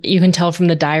You can tell from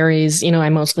the diaries, I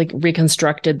mostly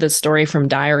reconstructed this story from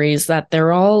diaries, that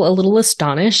they're all a little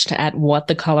astonished at what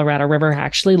the Colorado River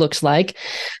actually looks like.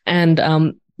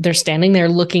 And they're standing there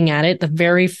looking at it, the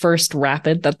very first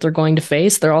rapid that they're going to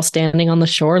face. They're all standing on the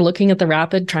shore, looking at the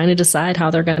rapid, trying to decide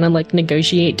how they're going to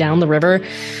negotiate down the river.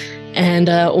 And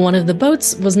one of the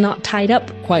boats was not tied up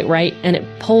quite right, and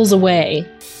it pulls away.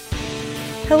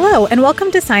 Hello, and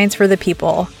welcome to Science for the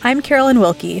People. I'm Carolyn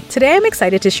Wilkie. Today I'm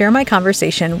excited to share my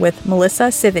conversation with Melissa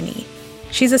Sivany.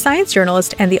 She's a science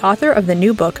journalist and the author of the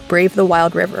new book, Brave the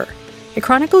Wild River. It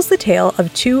chronicles the tale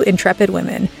of two intrepid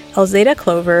women, Elzada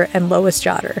Clover and Lois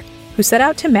Jotter, who set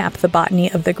out to map the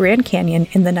botany of the Grand Canyon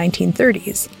in the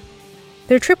 1930s.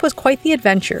 Their trip was quite the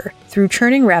adventure, through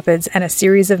churning rapids and a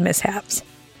series of mishaps.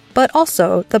 But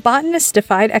also, the botanists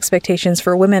defied expectations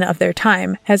for women of their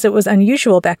time, as it was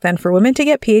unusual back then for women to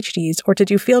get PhDs or to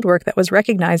do fieldwork that was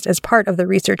recognized as part of the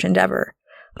research endeavor.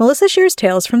 Melissa shares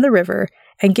tales from the river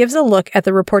and gives a look at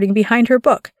the reporting behind her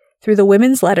book through the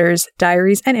women's letters,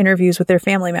 diaries, and interviews with their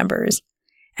family members.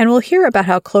 And we'll hear about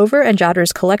how Clover and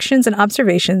Jotter's collections and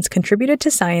observations contributed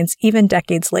to science even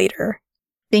decades later.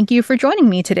 Thank you for joining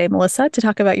me today, Melissa, to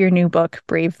talk about your new book,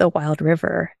 Brave the Wild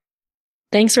River.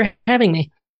 Thanks for having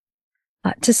me.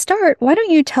 To start, why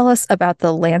don't you tell us about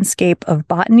the landscape of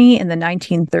botany in the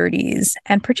 1930s?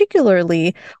 And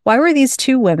particularly, why were these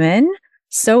two women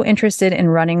so interested in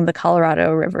running the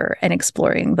Colorado River and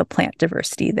exploring the plant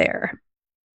diversity there?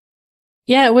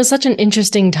 Yeah, it was such an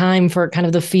interesting time for kind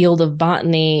of the field of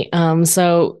botany.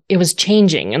 So it was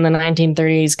changing in the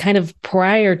 1930s. Kind of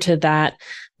prior to that,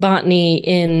 botany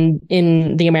in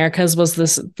the Americas was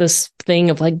this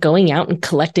thing of going out and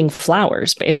collecting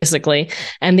flowers, basically.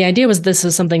 And the idea was this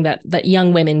is something that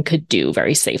young women could do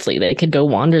very safely. They could go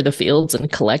wander the fields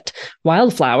and collect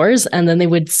wildflowers, and then they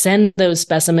would send those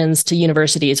specimens to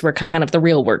universities where kind of the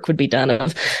real work would be done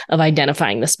of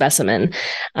identifying the specimen.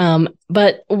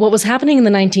 But what was happening in the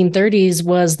 1930s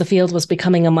was the field was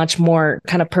becoming a much more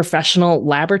kind of professional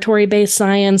laboratory-based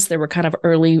science. There were kind of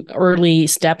early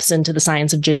steps into the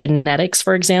science of genetics,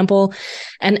 for example.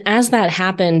 And as that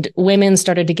happened, women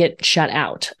started to get shut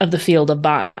out of the field of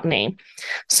botany.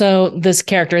 So this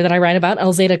character that I write about,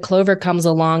 Elzada Clover, comes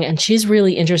along, and she's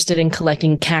really interested in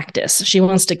collecting cactus. She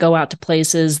wants to go out to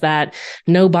places that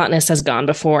no botanist has gone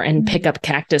before and pick up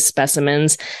cactus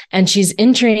specimens. And she's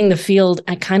entering the field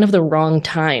at kind of the wrong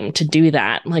time to do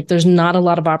that. There's not a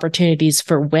lot of opportunities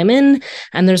for women,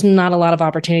 and there's not a lot of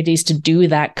opportunities to do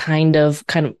that kind of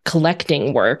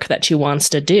collecting work that she wants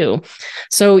to do.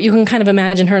 So you can kind of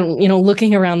imagine her,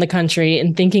 looking around the country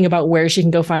and thinking about where she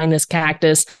can go find this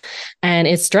cactus. And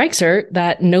it strikes her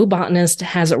that no botanist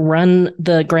has run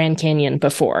the Grand Canyon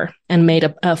before and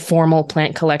made a formal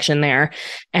plant collection there.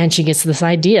 And she gets this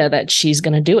idea that she's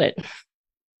going to do it.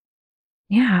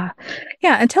 Yeah.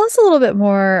 And tell us a little bit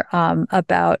more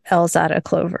about Elzada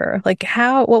Clover.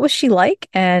 What was she like,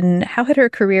 and how had her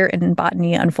career in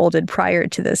botany unfolded prior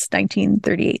to this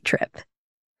 1938 trip?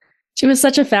 She was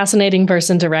such a fascinating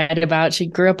person to write about. She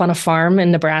grew up on a farm in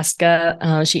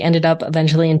Nebraska. She ended up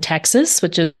eventually in Texas,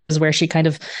 which is where she kind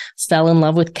of fell in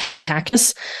love with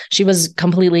cactus. She was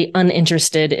completely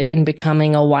uninterested in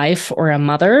becoming a wife or a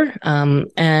mother.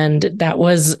 And that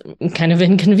was kind of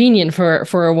inconvenient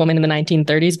for a woman in the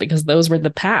 1930s, because those were the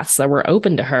paths that were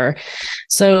open to her.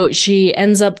 So she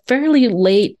ends up fairly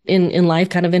late in life,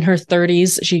 kind of in her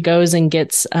 30s. She goes and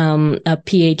gets a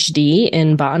PhD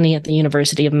in botany at the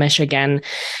University of Michigan.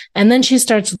 And then she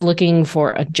starts looking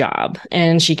for a job,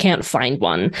 and she can't find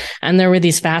one. And there were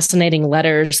these fascinating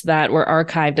letters that were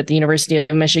archived at the University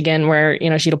of Michigan where,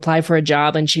 she'd apply for a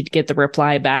job and she'd get the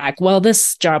reply back, well,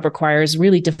 this job requires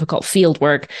really difficult field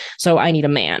work, so I need a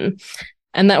man.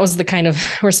 And that was the kind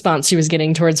of response she was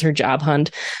getting towards her job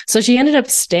hunt. So she ended up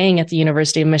staying at the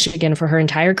University of Michigan for her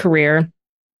entire career.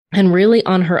 And really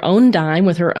on her own dime,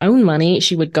 with her own money,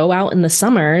 she would go out in the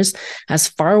summers as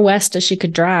far west as she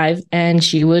could drive, and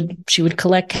she would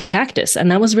collect cactus. And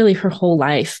that was really her whole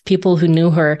life. People who knew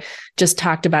her just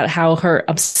talked about how her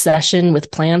obsession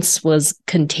with plants was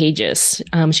contagious.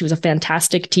 She was a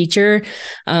fantastic teacher.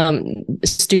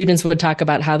 Students would talk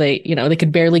about how they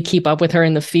could barely keep up with her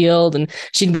in the field, and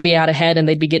she'd be out ahead and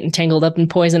they'd be getting tangled up in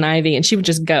poison ivy, and she would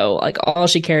just go. All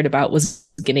she cared about was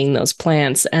getting those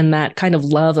plants, and that kind of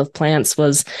love of plants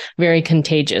was very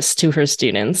contagious to her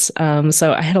students.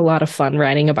 So I had a lot of fun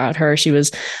writing about her. She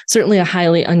was certainly a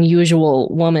highly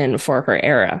unusual woman for her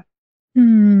era.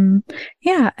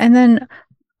 Yeah. And then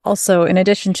also, in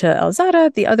addition to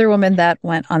Elzada, the other woman that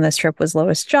went on this trip was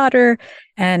Lois Jotter.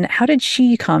 And how did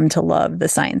she come to love the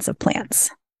science of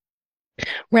plants?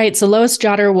 Right. So Lois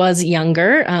Jotter was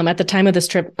younger. At the time of this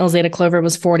trip, Elzada Clover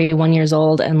was 41 years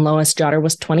old and Lois Jotter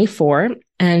was 24.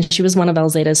 And she was one of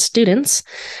Elzada's students.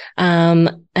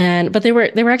 But they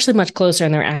were actually much closer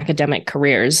in their academic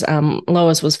careers.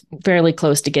 Lois was fairly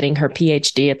close to getting her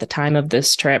PhD at the time of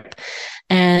this trip.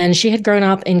 And she had grown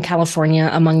up in California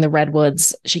among the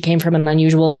redwoods. She came from an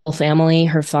unusual family.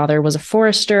 Her father was a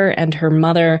forester, and her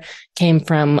mother came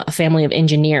from a family of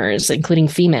engineers, including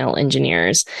female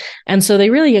engineers. And so they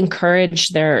really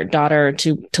encouraged their daughter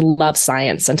to love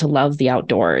science and to love the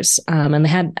outdoors. And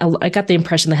I got the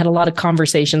impression they had a lot of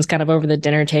conversations kind of over the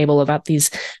dinner table about these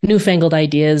newfangled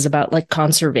ideas about like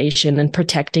conservation and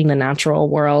protecting the natural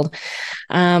world.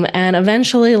 And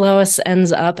eventually Lois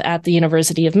ends up at the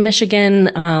University of Michigan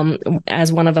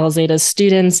as one of Elzada's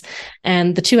students.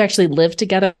 And the two actually lived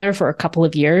together for a couple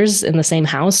of years in the same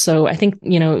house. So I think,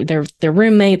 they're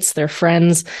roommates, they're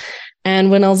friends.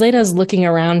 And when Elzada is looking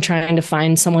around trying to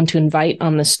find someone to invite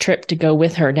on this trip to go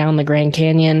with her down the Grand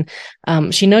Canyon,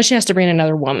 she knows she has to bring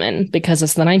another woman because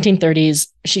it's the 1930s.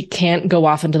 She can't go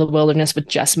off into the wilderness with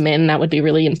just men. That would be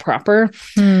really improper.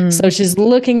 So she's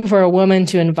looking for a woman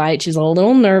to invite. She's a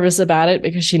little nervous about it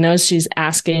because she knows she's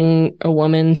asking a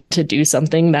woman to do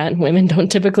something that women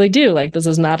don't typically do. Like, this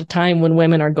is not a time when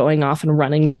women are going off and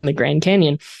running the Grand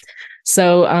Canyon.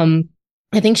 So,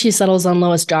 I think she settles on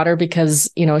Lois Jotter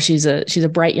because, she's a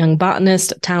bright young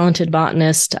botanist, talented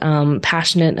botanist,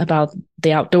 passionate about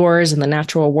the outdoors and the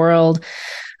natural world.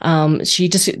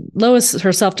 Lois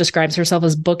herself describes herself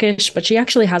as bookish, but she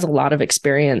actually has a lot of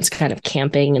experience kind of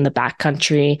camping in the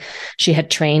backcountry. She had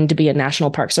trained to be a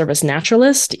National Park Service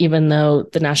naturalist, even though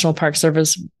the National Park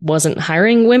Service wasn't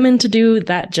hiring women to do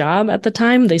that job at the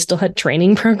time. They still had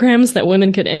training programs that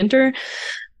women could enter.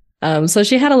 So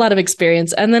she had a lot of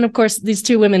experience. And then, of course, these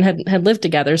two women had lived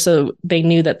together, so they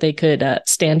knew that they could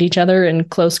stand each other in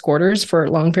close quarters for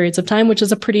long periods of time, which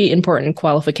is a pretty important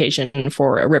qualification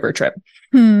for a river trip.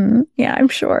 Yeah, I'm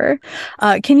sure.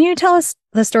 Can you tell us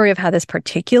the story of how this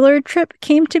particular trip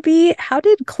came to be? How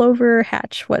did Clover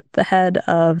hatch what the head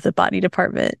of the botany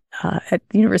department at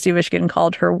the University of Michigan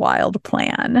called her wild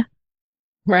plan?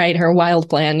 Right, her wild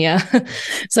plan, yeah.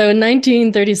 So in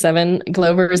 1937,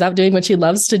 Clover is out doing what she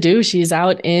loves to do. She's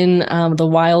out in the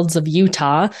wilds of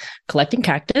Utah collecting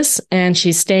cactus, and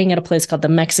she's staying at a place called the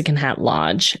Mexican Hat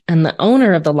Lodge. And the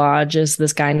owner of the lodge is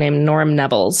this guy named Norm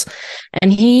Nevels.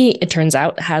 And he, it turns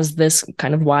out, has this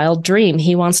kind of wild dream.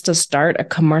 He wants to start a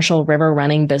commercial river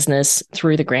running business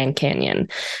through the Grand Canyon.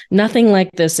 Nothing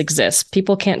like this exists.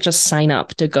 People can't just sign up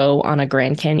to go on a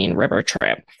Grand Canyon river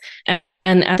trip.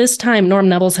 And at this time, Norm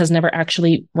Nevels has never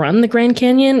actually run the Grand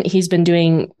Canyon. He's been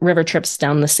doing river trips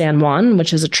down the San Juan,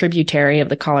 which is a tributary of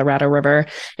the Colorado River.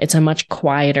 It's a much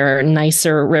quieter,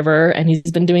 nicer river. And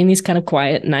he's been doing these kind of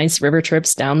quiet, nice river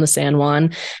trips down the San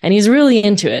Juan. And he's really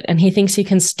into it. And he thinks he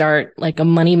can start like a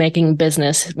money-making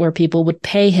business where people would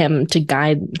pay him to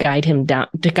guide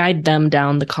them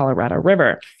down the Colorado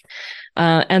River.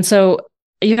 And so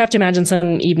you have to imagine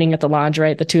some evening at the lodge,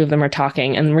 right? The two of them are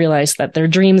talking and realize that their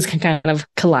dreams can kind of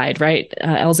collide, right?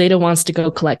 Elzada wants to go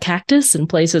collect cactus in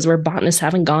places where botanists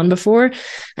haven't gone before,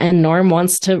 and Norm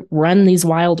wants to run these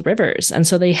wild rivers. And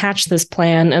so they hatch this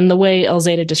plan. And the way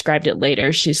Elzada described it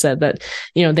later, she said that,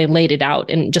 they laid it out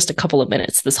in just a couple of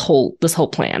minutes, this whole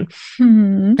plan.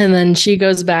 And then she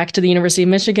goes back to the University of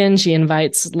Michigan. She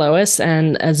invites Lois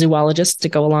and a zoologist to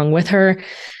go along with her.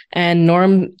 And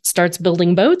Norm starts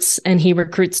building boats, and he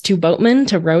recruits 2 boatmen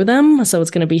to row them. So it's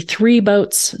going to be 3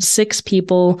 boats, 6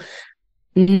 people.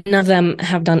 None of them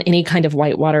have done any kind of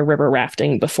whitewater river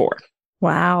rafting before.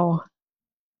 Wow.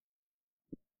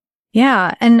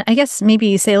 Yeah. And I guess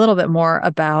maybe say a little bit more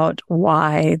about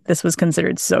why this was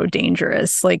considered so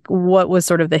dangerous. Like, what was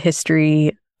sort of the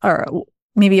history, or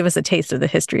maybe give us a taste of the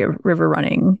history of river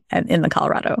running in the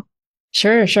Colorado.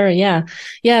 Sure. Yeah.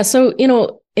 Yeah. So,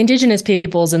 Indigenous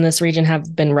peoples in this region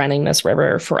have been running this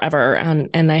river forever.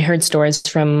 And I heard stories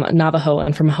from Navajo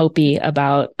and from Hopi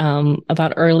about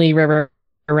early river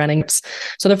running.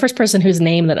 So the first person whose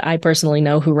name that I personally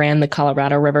know who ran the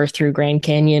Colorado River through Grand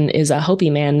Canyon is a Hopi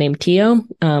man named Tio,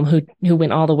 who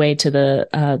went all the way to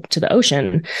the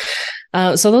ocean.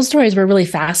 So those stories were really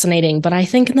fascinating. But I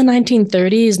think in the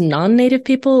 1930s, non-Native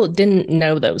people didn't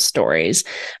know those stories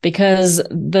because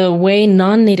the way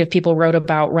non-Native people wrote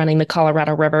about running the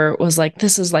Colorado River was like,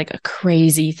 this is like a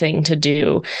crazy thing to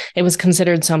do. It was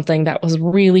considered something that was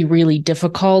really, really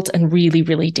difficult and really,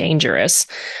 really dangerous.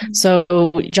 So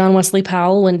John Wesley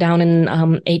Powell went down in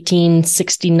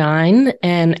 1869.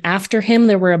 And after him,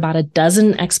 there were about a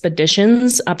dozen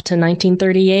expeditions up to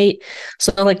 1938.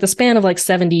 So like the span of like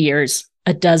 70 years. was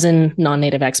a dozen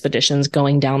non-native expeditions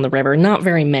going down the river, not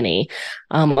very many,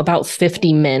 about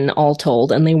 50 men all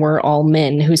told, and they were all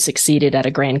men who succeeded at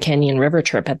a Grand Canyon river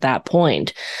trip at that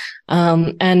point.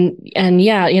 And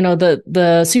yeah,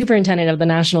 the superintendent of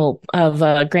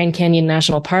the Grand Canyon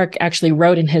National Park actually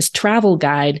wrote in his travel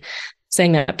guide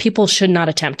saying that people should not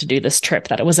attempt to do this trip,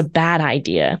 that it was a bad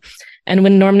idea. And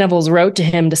when Norm Nevels wrote to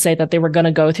him to say that they were going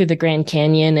to go through the Grand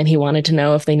Canyon and he wanted to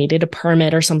know if they needed a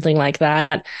permit or something like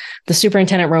that, the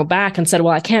superintendent wrote back and said,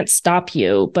 well, I can't stop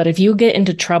you, but if you get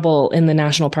into trouble in the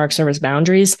National Park Service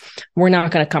boundaries, we're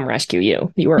not going to come rescue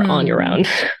you. You are on your own.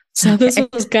 So this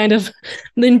was kind of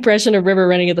the impression of river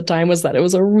running at the time, was that it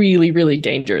was a really, really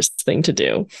dangerous thing to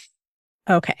do.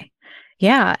 Okay.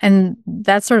 Yeah. And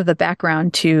that's sort of the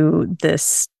background to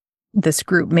this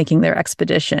group making their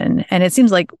expedition. And it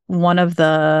seems like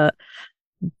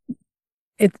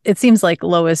it seems like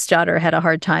Lois Jotter had a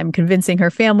hard time convincing her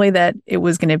family that it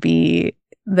was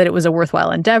a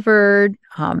worthwhile endeavor.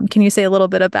 Can you say a little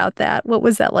bit about that? What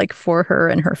was that like for her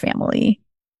and her family?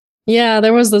 Yeah,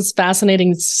 there was this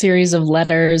fascinating series of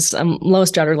letters.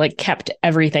 Lois Jotter kept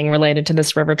everything related to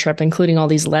this river trip, including all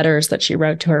these letters that she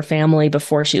wrote to her family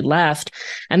before she left.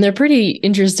 And they're pretty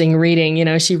interesting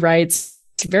reading. She writes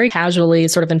very casually,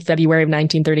 sort of in February of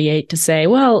 1938, to say,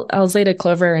 well, Alzada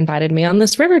Clover invited me on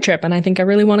this river trip, and I think I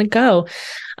really want to go.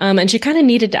 And she kind of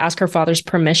needed to ask her father's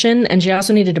permission. And she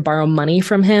also needed to borrow money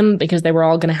from him because they were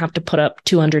all going to have to put up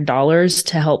 $200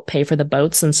 to help pay for the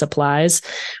boats and supplies,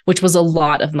 which was a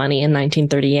lot of money in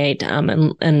 1938.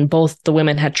 And both the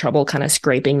women had trouble kind of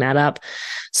scraping that up.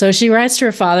 So she writes to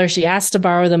her father, she asks to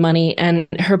borrow the money, and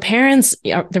her parents,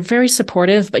 they're very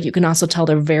supportive, but you can also tell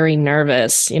they're very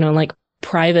nervous,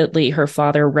 privately, her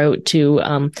father wrote to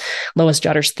Lois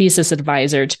Jotter's thesis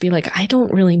advisor to be like, I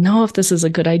don't really know if this is a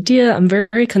good idea. I'm very,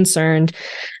 very concerned.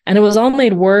 And it was all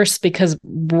made worse because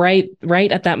right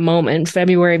at that moment,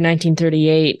 February of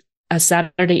 1938, a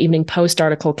Saturday Evening Post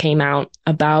article came out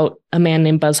about a man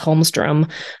named Buzz Holmstrom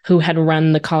who had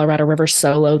run the Colorado River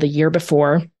solo the year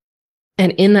before.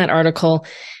 And in that article,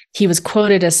 he was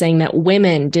quoted as saying that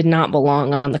women did not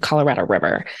belong on the Colorado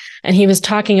River. And he was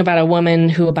talking about a woman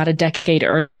who about a decade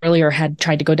earlier had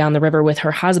tried to go down the river with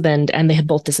her husband, and they had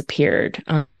both disappeared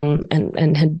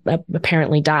and had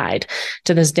apparently died.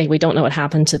 To this day, we don't know what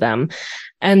happened to them.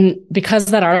 And because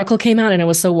that article came out and it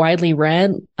was so widely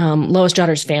read, Lois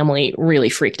Jotter's family really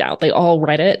freaked out. They all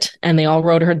read it and they all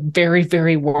wrote her very,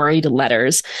 very worried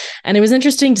letters. And it was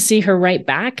interesting to see her write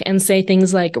back and say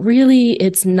things like, really,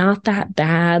 it's not that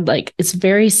bad. It's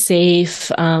very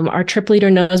safe. Our trip leader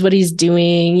knows what he's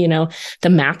doing. The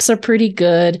maps are pretty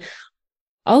good.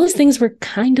 All those things were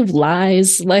kind of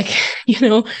lies, right?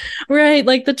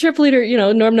 The trip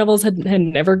leader, Norm Nevels had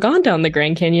never gone down the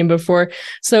Grand Canyon before.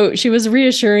 So she was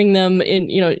reassuring them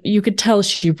you could tell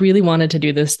she really wanted to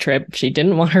do this trip. She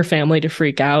didn't want her family to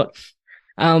freak out.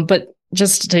 But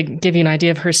just to give you an idea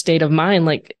of her state of mind,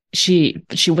 she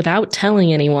without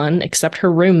telling anyone except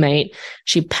her roommate,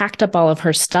 she packed up all of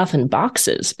her stuff in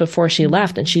boxes before she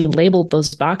left, and she labeled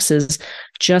those boxes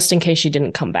just in case she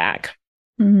didn't come back.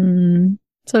 Mm-hmm.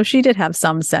 So she did have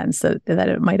some sense that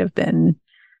it might have been,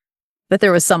 that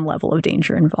there was some level of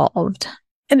danger involved.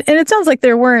 And it sounds like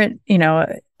there weren't,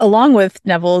 along with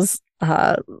Nevels'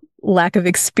 lack of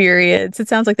experience, it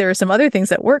sounds like there were some other things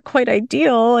that weren't quite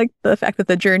ideal, like the fact that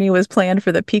the journey was planned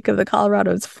for the peak of the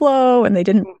Colorado's flow and they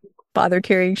didn't bother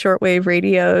carrying shortwave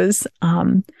radios.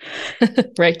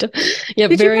 Right. Yeah,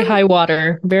 very high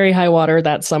water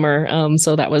that summer.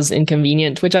 So that was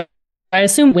inconvenient, which I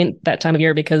assume went that time of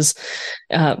year because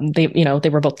they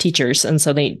were both teachers, and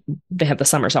so they had the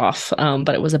summers off.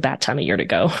 But it was a bad time of year to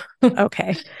go.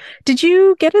 Okay. Did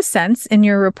you get a sense in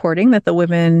your reporting that the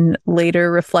women later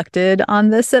reflected on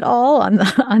this at all?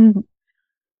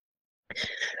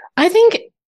 I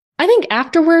think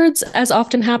afterwards, as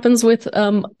often happens with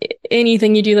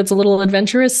anything you do that's a little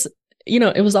adventurous,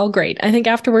 it was all great. I think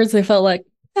afterwards they felt like,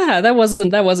 yeah, that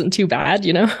wasn't too bad,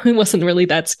 it wasn't really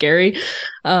that scary.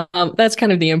 That's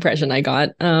kind of the impression I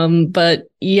got. But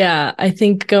yeah, I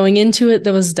think going into it,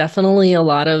 there was definitely a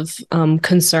lot of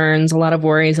concerns, a lot of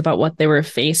worries about what they were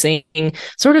facing,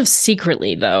 sort of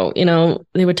secretly, though.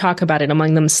 They would talk about it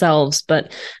among themselves,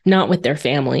 but not with their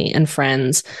family and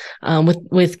friends.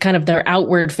 With kind of their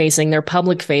outward facing, their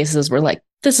public faces were like,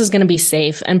 this is going to be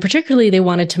safe. And particularly, they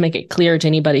wanted to make it clear to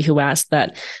anybody who asked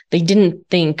that they didn't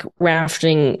think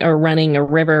rafting or running a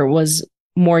river was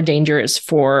more dangerous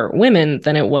for women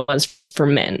than it was for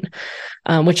men,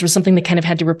 which was something they kind of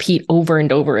had to repeat over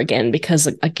and over again, because,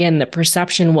 again, the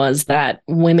perception was that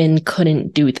women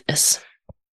couldn't do this.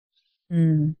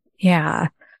 Yeah.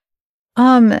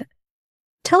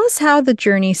 Tell us how the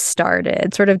journey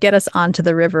started, sort of get us onto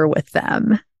the river with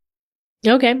them.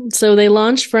 Okay, so they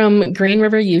launched from Green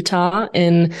River, Utah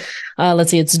in,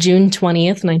 it's June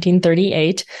 20th,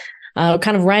 1938.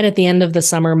 Kind of right at the end of the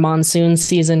summer monsoon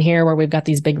season here, where we've got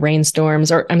these big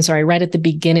rainstorms, or I'm sorry, right at the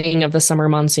beginning of the summer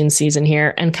monsoon season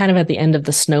here, and kind of at the end of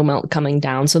the snowmelt coming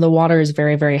down. So the water is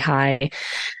very, very high.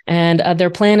 And their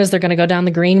plan is they're going to go down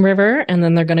the Green River, and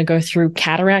then they're going to go through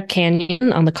Cataract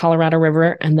Canyon on the Colorado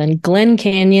River, and then Glen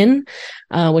Canyon,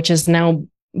 which is now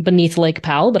beneath Lake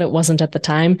Powell, but it wasn't at the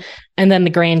time, and then the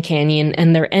Grand Canyon.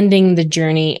 And they're ending the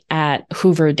journey at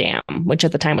Hoover Dam, which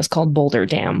at the time was called Boulder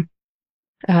Dam.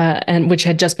 And which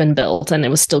had just been built, and it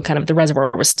was still kind of, the reservoir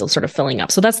was still sort of filling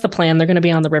up. So that's the plan. They're going to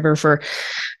be on the river for,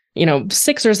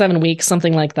 6 or 7 weeks,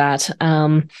 something like that.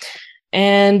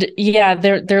 And yeah,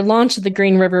 their launch of the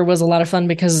Green River was a lot of fun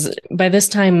because by this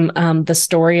time, the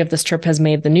story of this trip has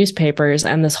made the newspapers,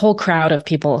 and this whole crowd of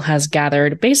people has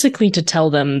gathered basically to tell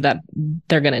them that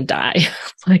they're going to die.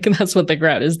 Like, that's what the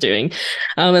crowd is doing.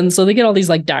 And so they get all these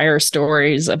like dire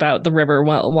stories about the river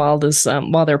while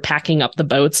they're packing up the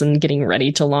boats and getting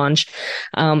ready to launch.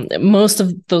 Most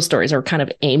of those stories are kind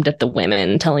of aimed at the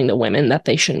women, telling the women that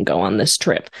they shouldn't go on this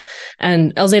trip.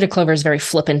 And Elzada Clover is very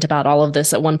flippant about all of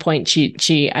this. At one point,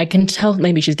 I can tell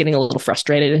maybe she's getting a little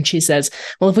frustrated, and she says,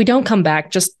 well, if we don't come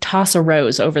back, just toss a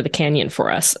rose over the canyon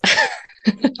for us.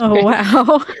 Oh,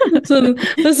 wow. So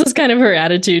this is kind of her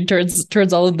attitude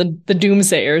towards all of the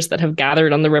doomsayers that have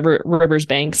gathered on the river's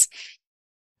banks.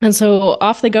 And so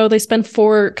off they go. They spend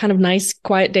 4 kind of nice,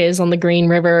 quiet days on the Green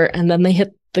River, and then they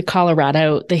hit the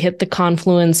Colorado. They hit the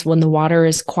confluence when the water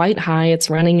is quite high. It's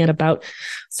running at about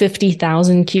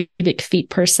 50,000 cubic feet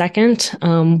per second,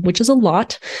 which is a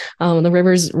lot. The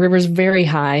river's very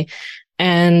high.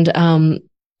 And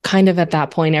kind of at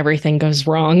that point, everything goes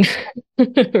wrong,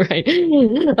 right?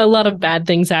 A lot of bad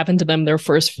things happen to them their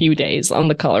first few days on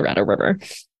the Colorado River.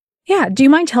 Yeah. Do you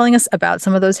mind telling us about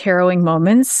some of those harrowing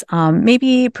moments?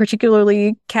 Maybe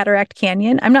particularly Cataract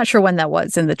Canyon. I'm not sure when that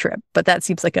was in the trip, but that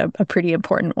seems like a pretty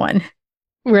important one.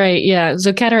 Right. Yeah.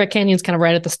 So Cataract Canyon's kind of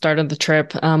right at the start of the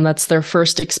trip. That's their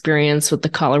first experience with the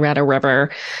Colorado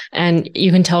River. And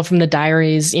you can tell from the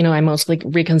diaries, I mostly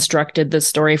reconstructed this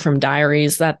story from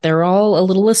diaries, that they're all a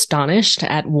little astonished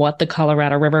at what the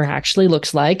Colorado River actually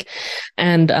looks like.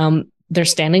 And they're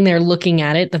standing there looking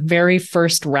at it, the very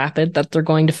first rapid that they're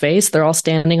going to face. They're all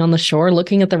standing on the shore,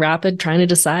 looking at the rapid, trying to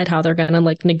decide how they're going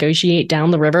to negotiate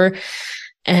down the river.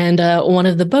 And one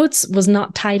of the boats was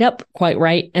not tied up quite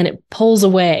right, and it pulls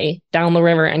away down the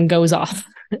river and goes off.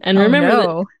 And remember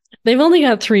that they've only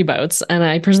got 3 boats, and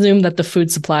I presume that the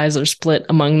food supplies are split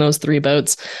among those 3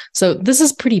 boats. So this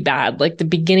is pretty bad. Like, the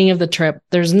beginning of the trip,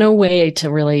 there's no way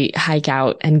to really hike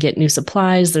out and get new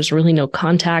supplies. There's really no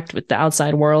contact with the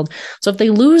outside world. So if they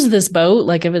lose this boat,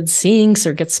 like if it sinks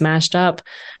or gets smashed up,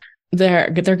 they're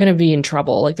going to be in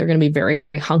trouble. Like, they're going to be very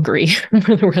hungry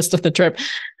for the rest of the trip.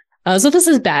 So this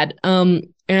is bad.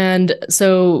 And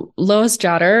so Lois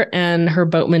Jotter and her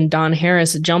boatman, Don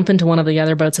Harris, jump into one of the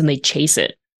other boats and they chase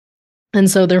it. And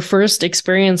so their first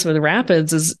experience with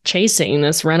rapids is chasing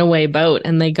this runaway boat,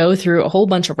 and they go through a whole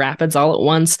bunch of rapids all at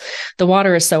once. The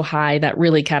water is so high that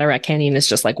really Cataract Canyon is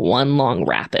just like one long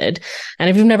rapid.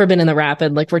 And if you've never been in the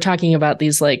rapid, like, we're talking about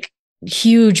these like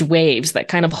huge waves that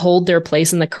kind of hold their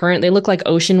place in the current. They look like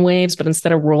ocean waves, but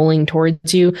instead of rolling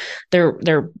towards you,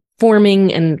 they're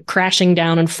forming and crashing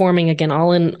down and forming again,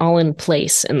 all in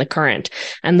place in the current.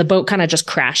 And the boat kind of just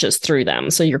crashes through them.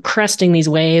 So you're cresting these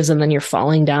waves, and then you're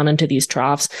falling down into these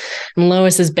troughs. And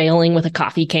Lois is bailing with a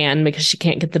coffee can because she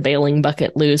can't get the bailing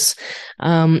bucket loose.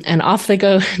 And off they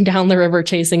go down the river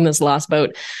chasing this lost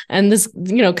boat. And this,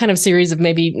 kind of series of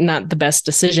maybe not the best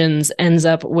decisions ends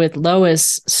up with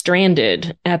Lois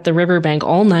stranded at the riverbank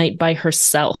all night by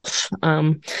herself.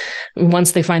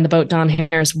 Once they find the boat, Don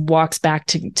Harris walks back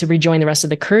to rejoin the rest of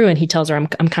the crew, and he tells her,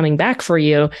 I'm coming back for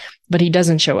you, but he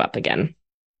doesn't show up again.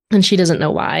 And she doesn't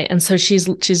know why. And so she's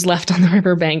left on the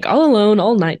riverbank all alone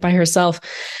all night by herself.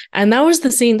 And that's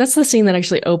the scene that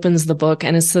actually opens the book.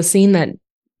 And it's the scene that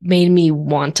made me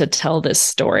want to tell this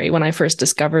story when I first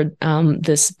discovered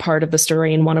this part of the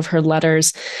story in one of her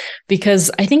letters,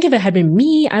 because I think if it had been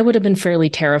me, I would have been fairly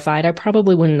terrified. I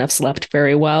probably wouldn't have slept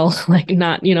very well, like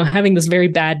not, having this very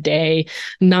bad day,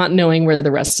 not knowing where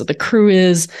the rest of the crew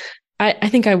is. I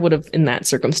think I would have, in that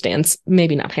circumstance,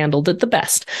 maybe not handled it the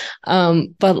best.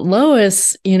 But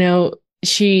Lois,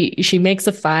 she makes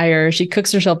a fire, she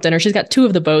cooks herself dinner. She's got 2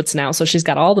 of the boats now, so she's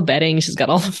got all the bedding, she's got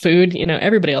all the food.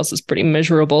 Everybody else is pretty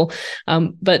miserable.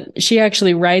 But she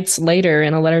actually writes later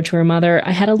in a letter to her mother,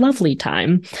 I had a lovely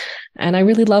time. And I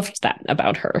really loved that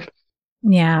about her.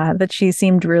 Yeah, that she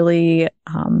seemed really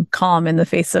calm in the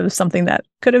face of something that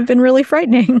could have been really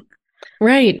frightening.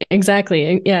 Right,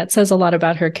 exactly. Yeah, it says a lot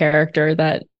about her character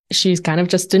that she's kind of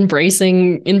just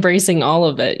embracing all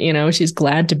of it. She's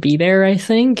glad to be there, I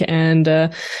think,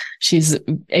 and she's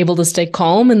able to stay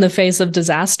calm in the face of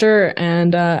disaster.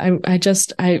 And I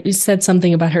said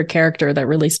something about her character that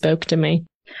really spoke to me.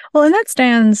 Well, and that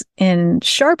stands in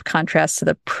sharp contrast to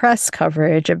the press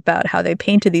coverage about how they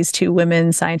painted these two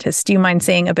women scientists. Do you mind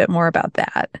saying a bit more about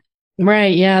that?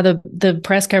 Right. Yeah. The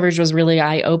press coverage was really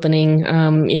eye-opening.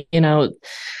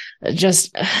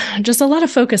 Just a lot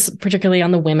of focus, particularly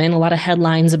on the women, a lot of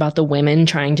headlines about the women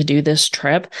trying to do this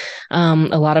trip. A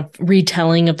lot of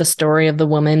retelling of the story of the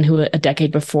woman who a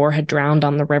decade before had drowned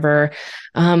on the river.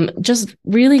 Just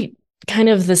really kind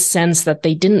of the sense that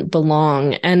they didn't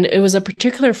belong. And it was a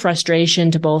particular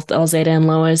frustration to both Elzada and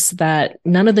Lois that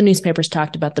none of the newspapers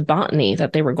talked about the botany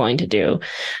that they were going to do.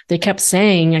 They kept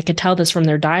saying, I could tell this from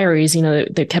their diaries,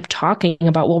 they kept talking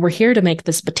about, well, we're here to make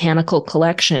this botanical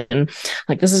collection.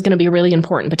 Like, this is going to be a really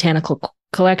important botanical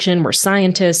collection. We're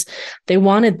scientists. They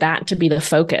wanted that to be the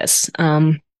focus.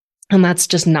 And that's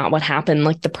just not what happened.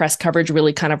 Like, the press coverage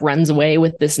really kind of runs away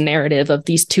with this narrative of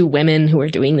these two women who are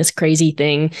doing this crazy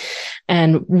thing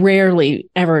and rarely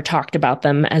ever talked about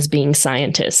them as being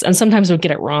scientists. And sometimes would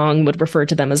get it wrong, would refer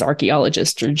to them as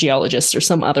archaeologists or geologists or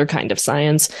some other kind of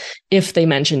science if they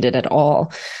mentioned it at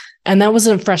all. And that was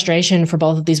a frustration for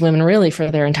both of these women, really, for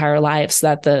their entire lives,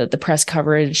 that the press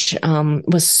coverage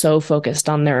was so focused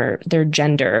on their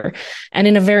gender, and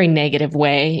in a very negative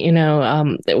way.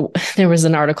 There was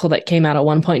an article that came out at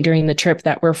one point during the trip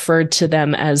that referred to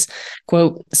them as,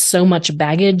 quote, so much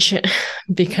baggage,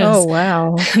 because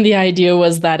wow. The idea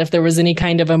was that if there was any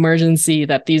kind of emergency,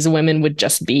 that these women would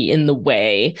just be in the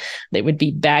way. They would be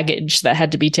baggage that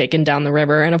had to be taken down the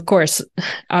river. And of course,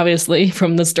 obviously,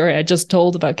 from the story I just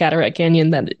told about Cataract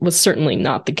Canyon, that was certainly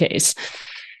not the case.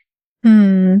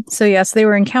 So yes, they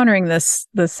were encountering the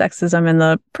sexism in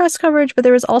the press coverage, but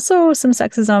there was also some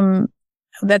sexism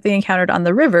that they encountered on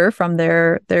the river from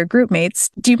their group mates.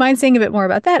 Do you mind saying a bit more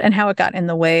about that and how it got in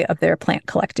the way of their plant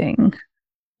collecting?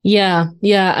 Yeah.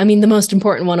 I mean, the most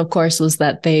important one, of course, was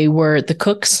that they were the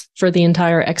cooks for the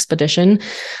entire expedition.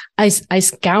 I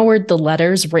scoured the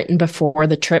letters written before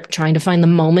the trip, trying to find the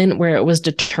moment where it was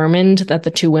determined that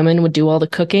the two women would do all the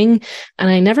cooking,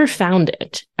 and I never found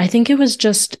it. I think it was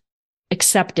just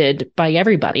accepted by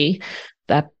everybody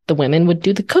that the women would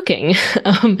do the cooking.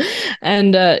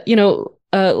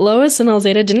 Lois and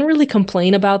Elzada didn't really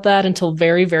complain about that until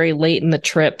very, very late in the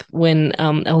trip, when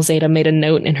Elzada made a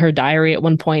note in her diary at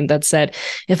one point that said,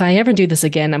 if I ever do this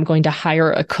again, I'm going to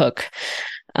hire a cook.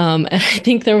 And I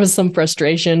think there was some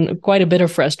frustration, quite a bit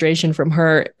of frustration from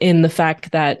her, in the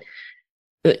fact that,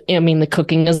 I mean, the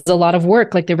cooking is a lot of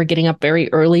work. Like, they were getting up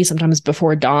very early, sometimes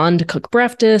before dawn, to cook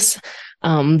breakfast.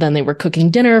 Then they were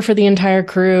cooking dinner for the entire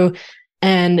crew.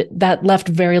 And that left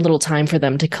very little time for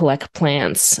them to collect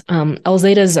plants.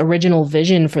 Elzada's original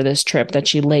vision for this trip that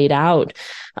she laid out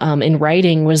in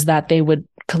writing was that they would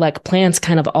collect plants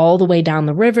kind of all the way down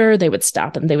the river. They would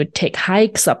stop and they would take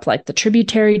hikes up like the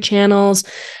tributary channels.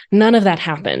 None of that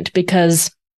happened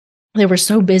because they were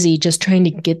so busy just trying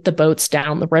to get the boats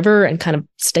down the river and kind of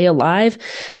stay alive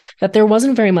that there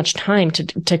wasn't very much time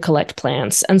to collect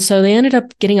plants. And so they ended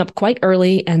up getting up quite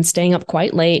early and staying up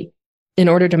quite late in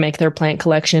order to make their plant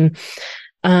collection.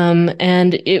 And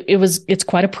it's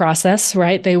quite a process,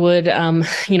 right? They would,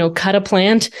 cut a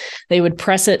plant, they would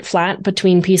press it flat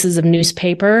between pieces of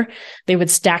newspaper. They would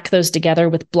stack those together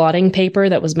with blotting paper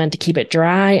that was meant to keep it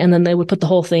dry. And then they would put the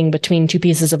whole thing between two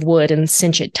pieces of wood and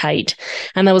cinch it tight.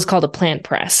 And that was called a plant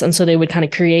press. And so they would kind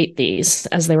of create these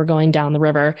as they were going down the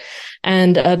river.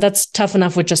 And that's tough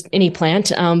enough with just any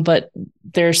plant. But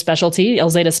their specialty,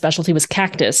 Elzada's specialty, was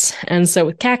cactus. And so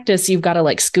with cactus, you've got to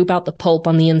like scoop out the pulp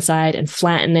on the inside and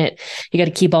flatten it. You got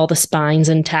to keep all the spines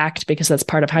intact because that's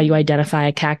part of how you identify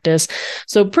a cactus.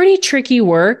 So pretty tricky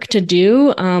work to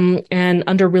do. And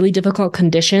under really difficult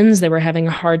conditions, they were having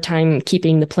a hard time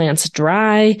keeping the plants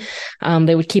dry.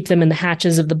 They would keep them in the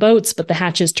hatches of the boats, but the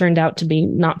hatches turned out to be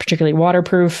not particularly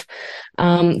waterproof.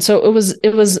 So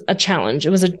it was a challenge. It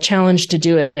was a challenge to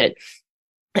do it.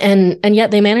 And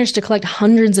yet they managed to collect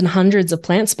hundreds and hundreds of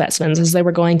plant specimens as they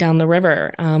were going down the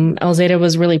river. Elzada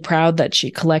was really proud that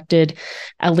she collected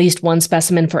at least one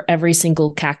specimen for every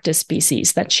single cactus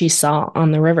species that she saw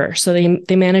on the river. So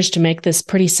they managed to make this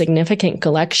pretty significant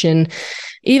collection,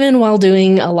 even while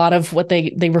doing a lot of what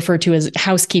they refer to as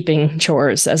housekeeping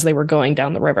chores as they were going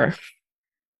down the river.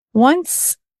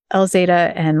 Once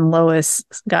Elzada and Lois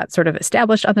got sort of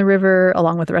established on the river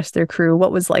along with the rest of their crew,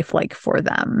 what was life like for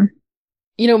them?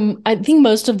 I think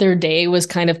most of their day was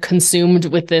kind of consumed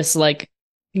with this, like,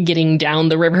 getting down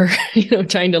the river,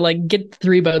 trying to like get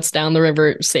 3 boats down the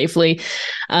river safely.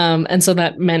 And so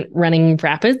that meant running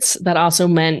rapids. That also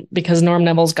meant, because Norm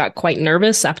Neville's got quite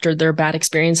nervous after their bad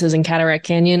experiences in Cataract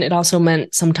Canyon, it also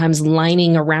meant sometimes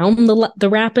lining around the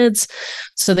rapids.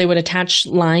 So they would attach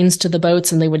lines to the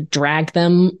boats and they would drag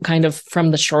them kind of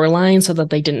from the shoreline so that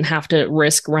they didn't have to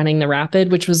risk running the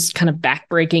rapid, which was kind of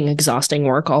backbreaking, exhausting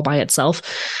work all by itself.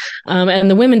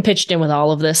 And the women pitched in with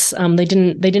all of this. They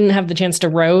didn't have the chance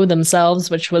to row themselves,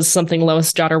 which was something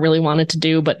Lois Jotter really wanted to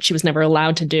do, but she was never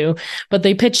allowed to do. But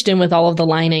they pitched in with all of the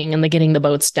lining and the getting the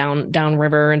boats down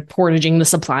river and portaging the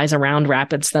supplies around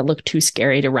rapids that looked too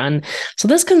scary to run. So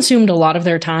this consumed a lot of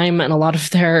their time, and a lot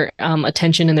of their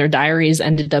attention in their diaries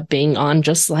ended up being on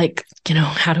just like,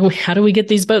 how do we get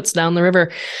these boats down the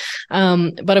river?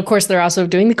 But of course, they're also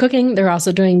doing the cooking. They're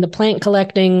also doing the plant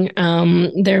collecting.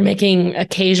 They're making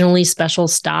occasionally special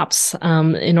stops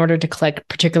in order to collect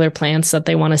particular plants that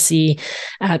they want to see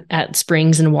at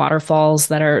springs and waterfalls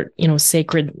that are,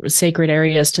 sacred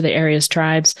areas to the area's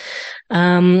tribes.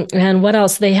 And what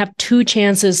else? They have 2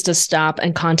 chances to stop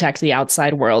and contact the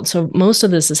outside world. So most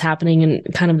of this is happening in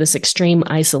kind of this extreme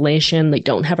isolation. They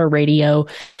don't have a radio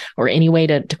or any way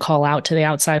to call out to the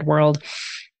outside world.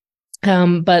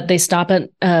 But they stop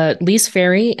at Lee's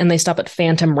Ferry and they stop at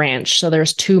Phantom Ranch. So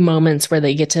there's 2 moments where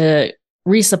they get to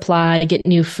resupply, get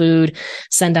new food,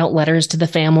 send out letters to the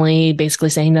family, basically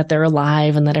saying that they're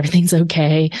alive and that everything's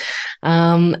okay.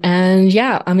 And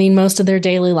yeah, I mean, most of their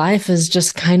daily life is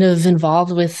just kind of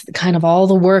involved with kind of all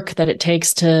the work that it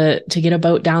takes to get a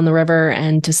boat down the river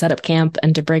and to set up camp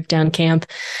and to break down camp.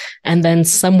 And then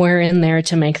somewhere in there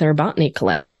to make their botany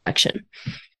collection.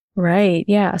 Right.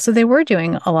 Yeah. So they were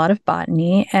doing a lot of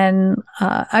botany, and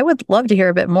I would love to hear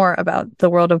a bit more about the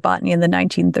world of botany in the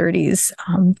 1930s.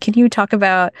 Can you talk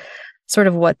about sort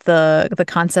of what the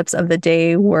concepts of the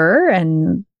day were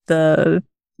and the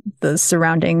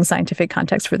surrounding scientific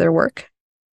context for their work?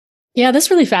 Yeah,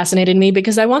 this really fascinated me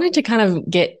because I wanted to kind of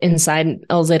get inside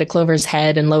Elzada Clover's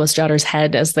head and Lois Jotter's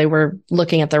head as they were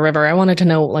looking at the river. I wanted to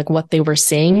know like what they were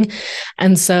seeing.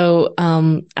 And so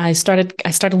I started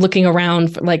looking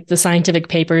around for, like, the scientific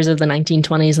papers of the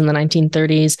 1920s and the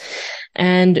 1930s.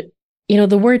 And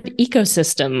the word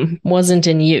ecosystem wasn't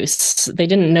in use. They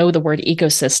didn't know the word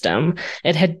ecosystem.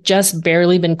 It had just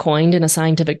barely been coined in a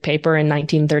scientific paper in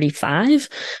 1935,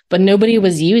 but nobody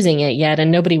was using it yet,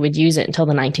 and nobody would use it until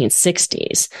the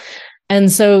 1960s. And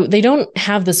so they don't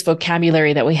have this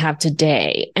vocabulary that we have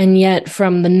today. And yet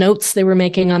from the notes they were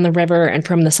making on the river and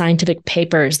from the scientific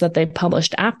papers that they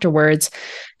published afterwards,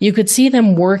 you could see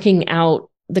them working out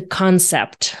the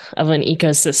concept of an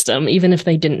ecosystem, even if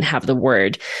they didn't have the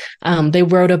word. They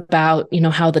wrote about,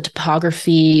 how the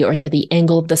topography or the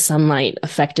angle of the sunlight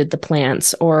affected the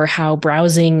plants, or how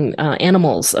browsing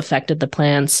animals affected the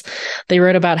plants. They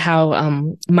wrote about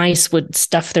how mice would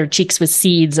stuff their cheeks with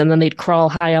seeds, and then they'd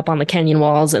crawl high up on the canyon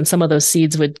walls, and some of those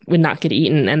seeds would not get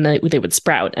eaten, and they would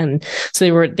sprout. And so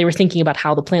they were thinking about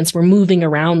how the plants were moving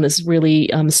around this really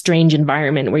strange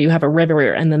environment where you have a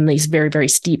river and then these very, very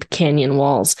steep canyon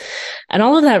walls. And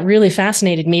all of that really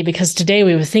fascinated me because today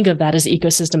we would think of that as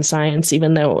ecosystem science,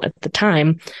 even though at the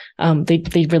time they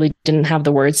really didn't have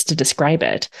the words to describe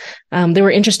it. They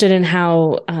were interested in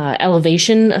how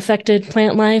elevation affected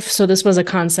plant life. So this was a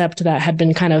concept that had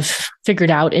been kind of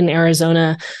figured out in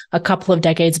Arizona a couple of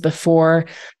decades before,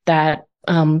 that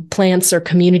plants or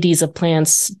communities of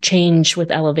plants change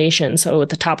with elevation. So at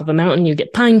the top of a mountain, you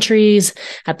get pine trees.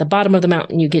 At the bottom of the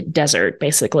mountain, you get desert,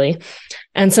 basically.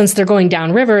 And since they're going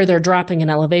downriver, they're dropping in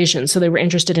elevation. So they were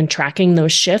interested in tracking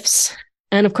those shifts.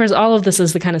 And of course, all of this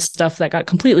is the kind of stuff that got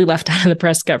completely left out of the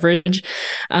press coverage.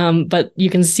 But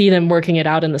you can see them working it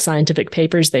out in the scientific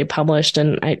papers they published.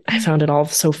 And I found it all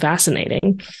so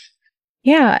fascinating.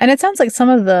 Yeah. And it sounds like some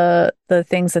of the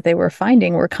things that they were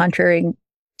finding were contrary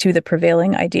to the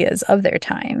prevailing ideas of their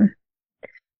time.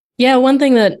 Yeah, one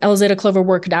thing that Elzada Clover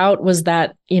worked out was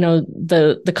that,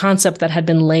 the concept that had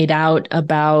been laid out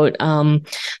about,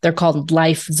 they're called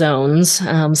life zones.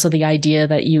 So the idea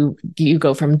that you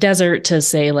go from desert to,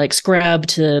 say, like scrub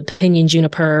to pinyon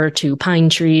juniper to pine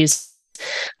trees.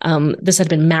 This had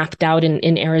been mapped out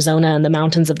in Arizona and the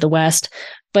mountains of the West.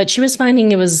 But she was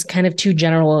finding it was kind of too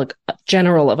general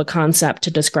of a concept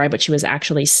to describe what she was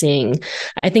actually seeing.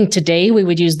 I think today we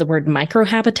would use the word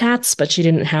microhabitats, but she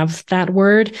didn't have that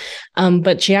word.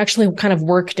 But she actually kind of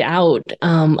worked out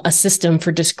a system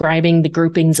for describing the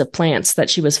groupings of plants that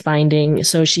she was finding.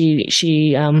 So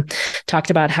she talked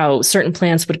about how certain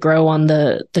plants would grow on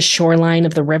the shoreline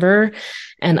of the river.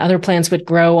 and other plants would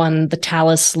grow on the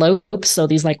talus slopes, so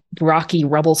these like rocky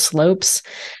rubble slopes,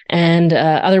 and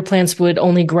other plants would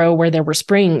only grow where there were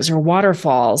springs or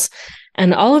waterfalls.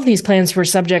 And all of these plants were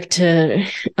subject to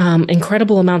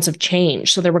incredible amounts of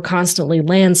change. So there were constantly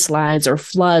landslides or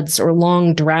floods or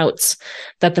long droughts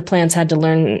that the plants had to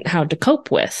learn how to cope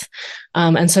with.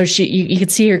 And so you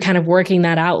could see her kind of working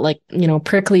that out, like,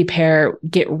 prickly pear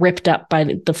get ripped up by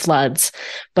the floods,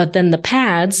 but then the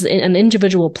pads, an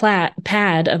individual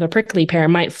pad of a prickly pear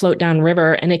might float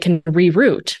downriver and it can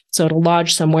reroot. So it'll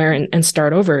lodge somewhere and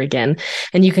start over again.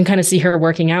 And you can kind of see her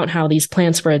working out how these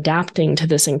plants were adapting to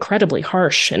this incredibly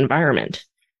harsh environment.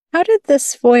 How did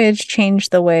this voyage change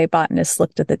the way botanists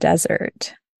looked at the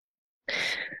desert?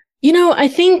 I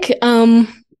think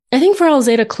for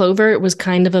Alzada Clover, it was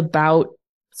kind of about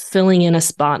filling in a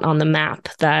spot on the map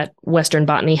that Western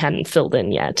botany hadn't filled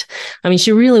in yet. I mean,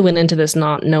 she really went into this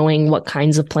not knowing what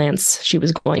kinds of plants she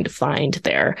was going to find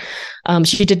there.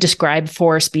 She did describe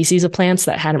 4 species of plants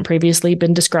that hadn't previously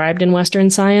been described in Western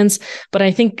science, but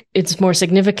I think it's more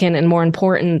significant and more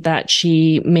important that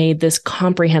she made this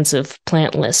comprehensive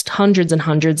plant list, hundreds and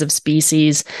hundreds of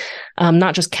species,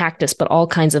 not just cactus, but all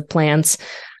kinds of plants,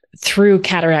 through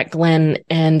Cataract Glen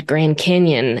and Grand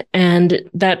Canyon. And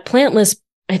that plant list,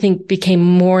 I think, became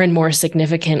more and more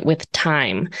significant with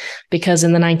time, because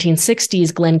in the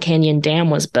 1960s, Glen Canyon Dam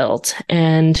was built.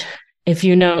 And if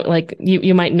you know, like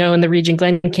you might know, in the region,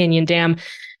 Glen Canyon Dam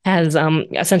has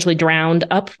essentially drowned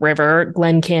upriver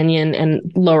Glen Canyon and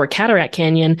Lower Cataract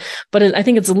Canyon. But I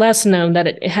think it's less known that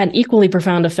it had equally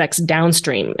profound effects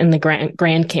downstream in the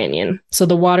Grand Canyon. So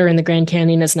the water in the Grand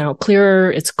Canyon is now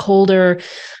clearer, it's colder.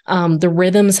 The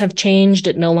rhythms have changed.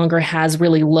 It no longer has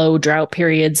really low drought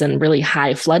periods and really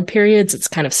high flood periods. It's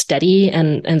kind of steady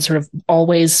and sort of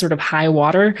always sort of high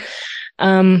water.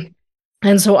 And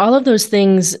so all of those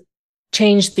things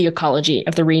changed the ecology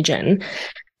of the region.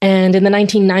 And in the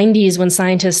 1990s, when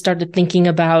scientists started thinking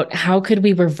about how could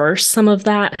we reverse some of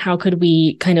that, how could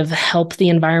we kind of help the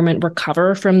environment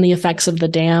recover from the effects of the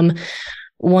dam,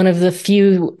 one of the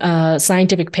few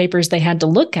scientific papers they had to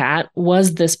look at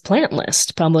was this plant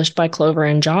list published by Clover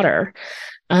and Jotter.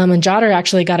 And Jotter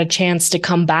actually got a chance to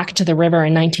come back to the river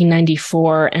in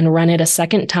 1994 and run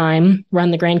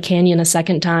the Grand Canyon a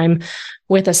second time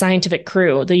with a scientific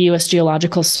crew. The U.S.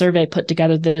 Geological Survey put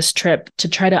together this trip to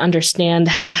try to understand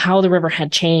how the river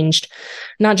had changed,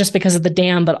 not just because of the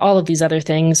dam, but all of these other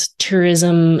things: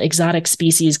 tourism, exotic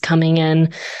species coming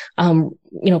in,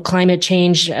 climate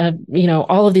change,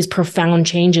 all of these profound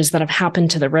changes that have happened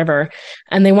to the river.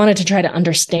 And they wanted to try to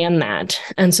understand that.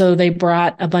 And so they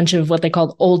brought a bunch of what they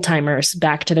called old timers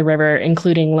back to the river,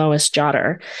 including Lois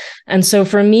Jotter. And so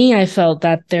for me, I felt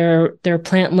that their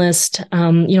plant list,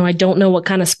 I don't know what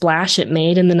kind of splash it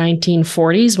made in the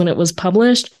 1940s when it was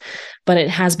published, but it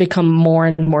has become more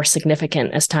and more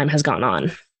significant as time has gone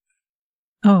on.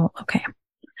 Oh, okay.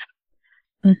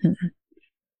 Mm-hmm.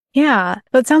 Yeah,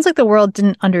 but it sounds like the world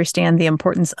didn't understand the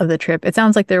importance of the trip. It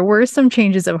sounds like there were some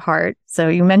changes of heart. So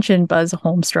you mentioned Buzz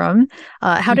Holmstrom.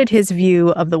 How did his view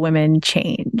of the women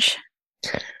change?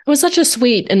 It was such a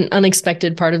sweet and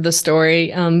unexpected part of the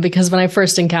story, because when I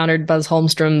first encountered Buzz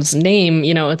Holmstrom's name,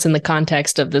 it's in the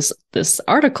context of this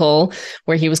article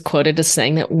where he was quoted as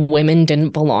saying that women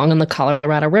didn't belong on the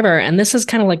Colorado River. And this is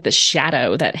kind of like the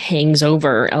shadow that hangs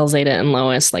over Alzada and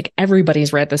Lois. Like,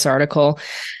 everybody's read this article.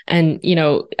 And,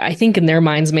 I think in their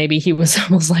minds, maybe he was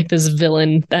almost like this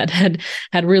villain that had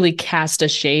really cast a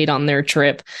shade on their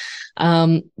trip.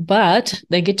 But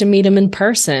they get to meet him in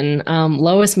person.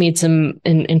 Lois meets him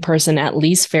in person at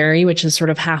Lee's Ferry, which is sort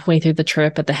of halfway through the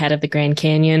trip at the head of the Grand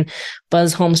Canyon.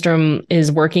 Buzz Holmstrom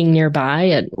is working nearby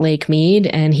at Lake Mead,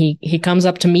 and he comes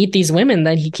up to meet these women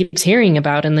that he keeps hearing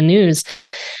about in the news.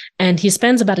 And he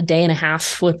spends about a day and a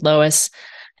half with Lois.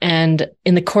 And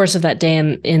in the course of that day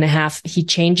and a half, he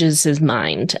changes his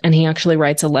mind. And he actually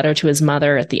writes a letter to his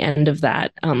mother at the end of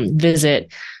that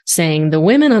visit, saying the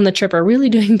women on the trip are really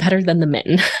doing better than the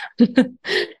men.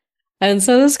 And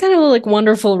so this kind of like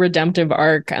wonderful redemptive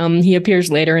arc. He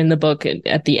appears later in the book.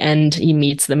 At the end, he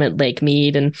meets them at Lake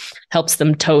Mead and helps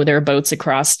them tow their boats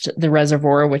across the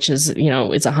reservoir, which is,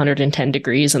 it's 110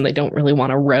 degrees and they don't really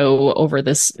want to row over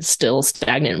this still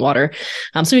stagnant water.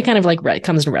 So he kind of like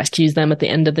comes and rescues them at the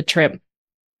end of the trip.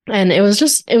 And it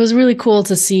was really cool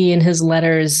to see in his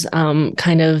letters,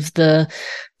 kind of the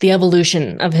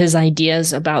evolution of his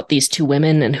ideas about these two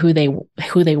women and who they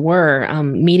were.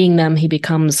 Meeting them, he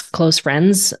becomes close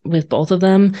friends with both of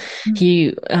them.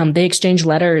 They exchange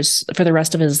letters for the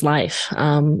rest of his life.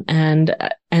 And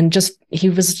just he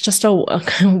was just a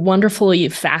wonderfully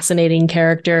fascinating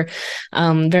character,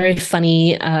 very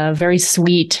funny, very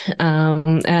sweet,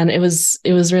 and it was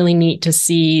really neat to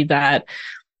see that.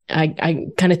 I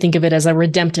kind of think of it as a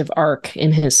redemptive arc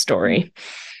in his story.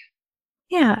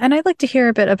 Yeah, and I'd like to hear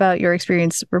a bit about your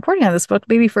experience reporting on this book.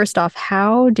 Maybe first off,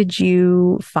 how did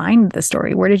you find the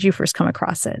story? Where did you first come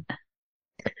across it?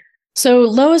 So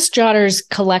Lois Jotter's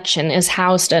collection is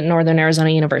housed at Northern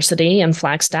Arizona University in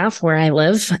Flagstaff, where I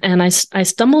live, and I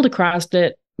stumbled across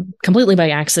it completely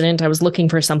by accident. I was looking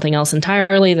for something else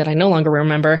entirely that I no longer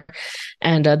remember.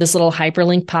 And this little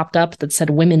hyperlink popped up that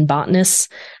said women botanists.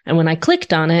 And when I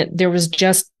clicked on it, there was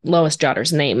just Lois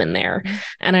Jotter's name in there.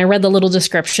 And I read the little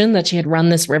description that she had run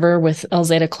this river with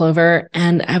Elzada Clover.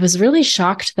 And I was really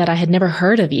shocked that I had never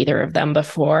heard of either of them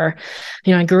before.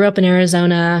 You know, I grew up in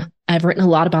Arizona. I've written a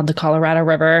lot about the Colorado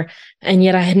River, and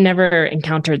yet I had never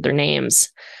encountered their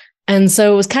names. And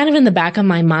so it was kind of in the back of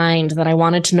my mind that I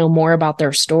wanted to know more about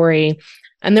their story.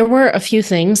 And there were a few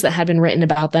things that had been written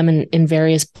about them in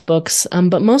various books,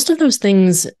 but most of those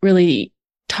things really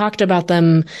talked about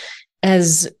them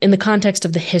as in the context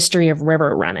of the history of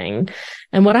river running.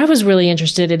 And what I was really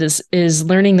interested in is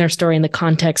learning their story in the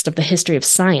context of the history of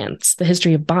science, the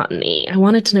history of botany. I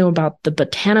wanted to know about the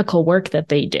botanical work that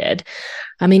they did.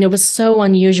 I mean, it was so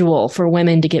unusual for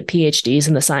women to get PhDs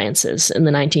in the sciences in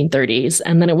the 1930s.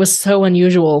 And then it was so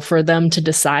unusual for them to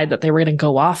decide that they were going to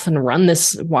go off and run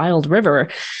this wild river.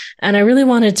 And I really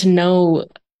wanted to know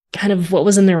kind of what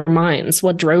was in their minds,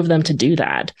 what drove them to do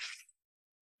that.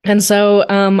 And so,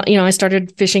 I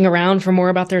started fishing around for more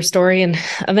about their story. And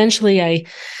eventually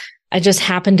I just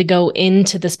happened to go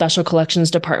into the special collections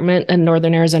department at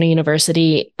Northern Arizona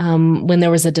University when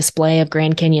there was a display of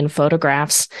Grand Canyon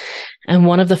photographs. And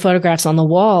one of the photographs on the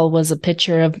wall was a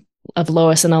picture of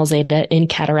Lois and Elzada in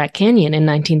Cataract Canyon in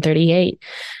 1938.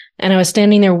 And I was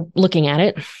standing there looking at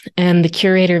it, and the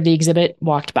curator of the exhibit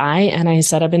walked by, and I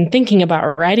said, I've been thinking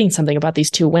about writing something about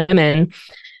these two women.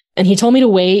 And he told me to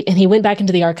wait, and he went back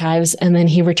into the archives, and then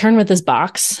he returned with this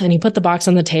box, and he put the box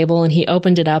on the table, and he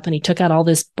opened it up, and he took out all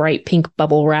this bright pink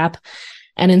bubble wrap.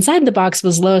 And inside the box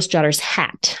was Lois Jotter's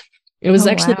hat. It was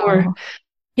more,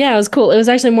 yeah, it was cool. It was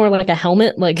actually more like a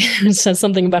helmet, like it says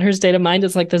something about her state of mind.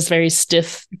 It's like this very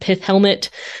stiff pith helmet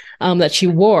that she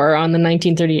wore on the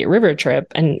 1938 river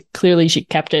trip. And clearly she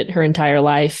kept it her entire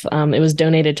life. It was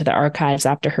donated to the archives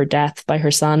after her death by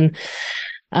her son.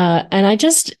 And I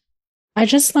just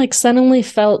like suddenly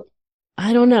felt,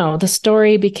 I don't know, the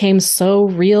story became so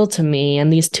real to me,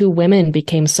 and these two women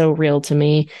became so real to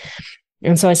me.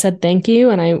 And so I said, thank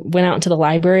you. And I went out into the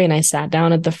library and I sat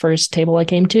down at the first table I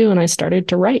came to, and I started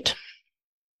to write.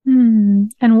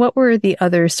 And what were the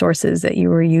other sources that you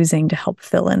were using to help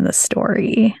fill in the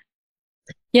story?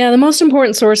 Yeah, the most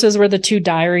important sources were the two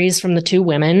diaries from the two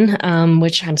women,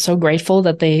 which I'm so grateful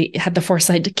that they had the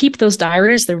foresight to keep those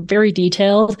diaries. They're very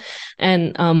detailed,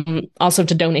 and also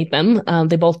to donate them.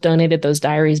 They both donated those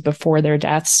diaries before their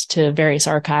deaths to various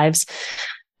archives.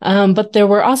 But there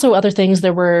were also other things.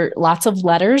 There were lots of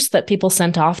letters that people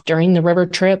sent off during the river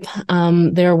trip.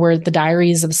 There were the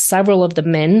diaries of several of the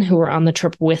men who were on the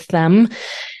trip with them.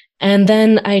 And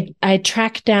then I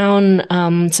tracked down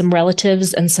some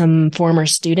relatives and some former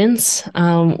students,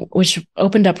 which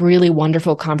opened up really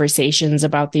wonderful conversations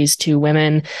about these two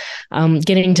women,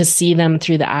 getting to see them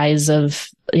through the eyes of,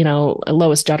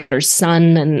 Lois Jotter's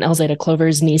son and Elzada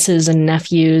Clover's nieces and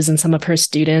nephews and some of her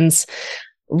students.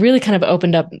 Really kind of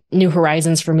opened up new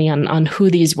horizons for me on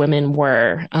who these women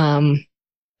were. I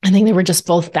think they were just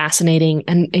both fascinating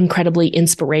and incredibly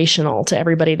inspirational to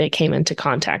everybody they came into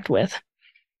contact with.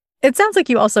 It sounds like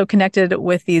you also connected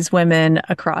with these women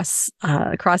across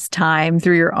time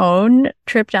through your own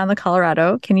trip down the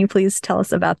Colorado. Can you please tell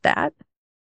us about that?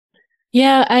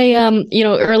 Yeah, I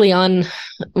early on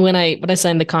when I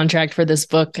signed the contract for this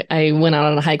book, I went out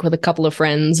on a hike with a couple of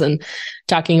friends and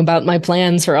talking about my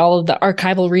plans for all of the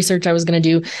archival research I was going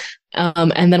to do.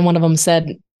 And then one of them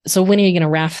said, "So when are you going to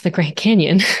raft the Grand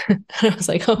Canyon?" I was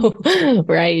like, "Oh,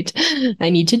 right. I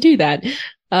need to do that."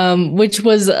 Which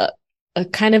was a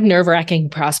kind of nerve-wracking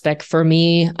prospect for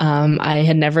me. I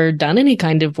had never done any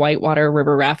kind of whitewater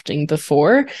river rafting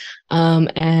before.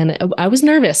 And I was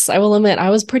nervous. I will admit, I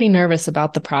was pretty nervous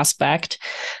about the prospect.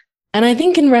 And I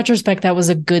think in retrospect, that was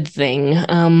a good thing.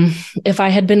 If I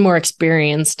had been more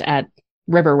experienced at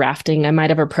river rafting, I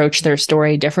might have approached their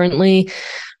story differently.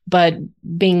 but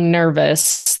being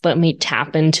nervous let me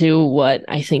tap into what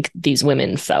I think these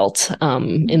women felt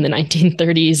in the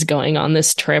 1930s, going on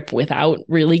this trip without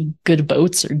really good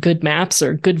boats or good maps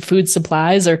or good food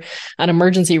supplies or an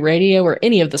emergency radio or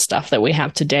any of the stuff that we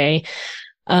have today.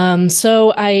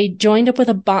 So I joined up with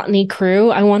a botany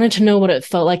crew. I wanted to know what it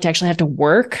felt like to actually have to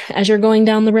work as you're going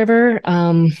down the river,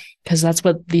 because that's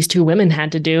what these two women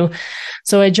had to do.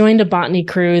 So I joined a botany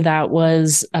crew that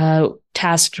was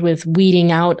tasked with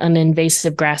weeding out an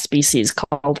invasive grass species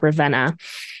called Ravenna.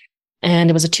 And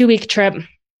it was a 2-week trip.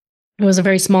 It was a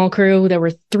very small crew. There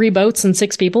were 3 boats and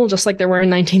 6 people, just like there were in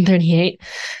 1938.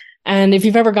 And if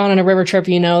you've ever gone on a river trip,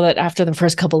 you know that after the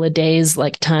first couple of days,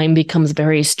 like time becomes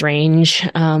very strange.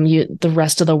 The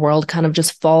rest of the world kind of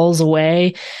just falls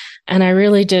away. And I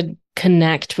really did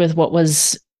connect with what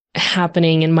was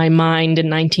happening in my mind in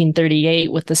 1938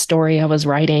 with the story I was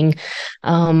writing.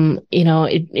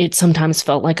 It sometimes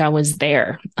felt like I was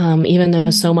there, even though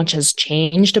so much has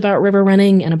changed about river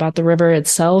running and about the river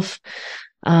itself.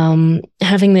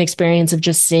 Having the experience of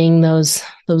just seeing those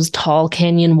tall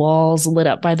canyon walls lit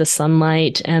up by the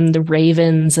sunlight and the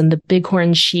ravens and the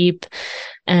bighorn sheep,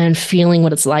 and feeling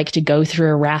what it's like to go through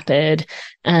a rapid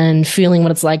and feeling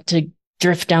what it's like to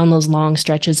drift down those long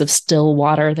stretches of still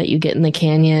water that you get in the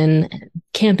canyon,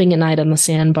 camping at night on the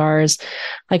sandbars.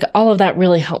 Like, all of that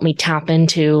really helped me tap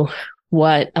into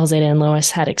what Elzada and Lois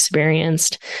had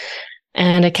experienced.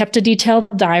 And I kept a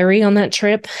detailed diary on that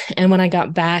trip. And when I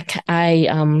got back,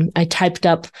 I typed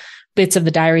up bits of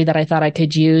the diary that I thought I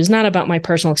could use, not about my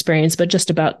personal experience, but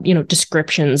just about,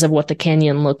 descriptions of what the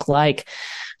canyon looked like.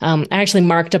 I actually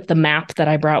marked up the map that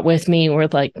I brought with me, or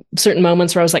like certain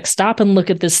moments where I was like, stop and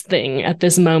look at this thing at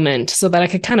this moment, so that I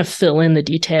could kind of fill in the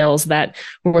details that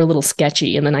were a little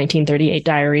sketchy in the 1938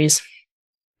 diaries.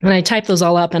 And I typed those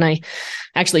all up, and I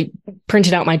actually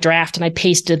printed out my draft and I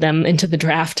pasted them into the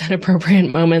draft at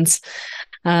appropriate moments.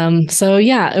 So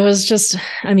yeah, it was just,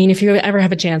 if you ever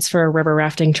have a chance for a river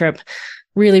rafting trip,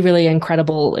 really, really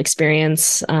incredible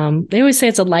experience. They always say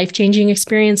it's a life-changing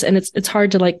experience, and it's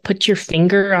hard to like put your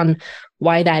finger on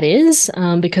why that is,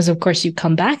 because of course you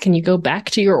come back and you go back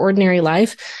to your ordinary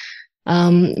life.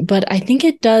 But I think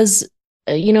it does,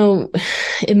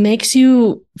 it makes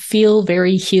you feel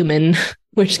very human,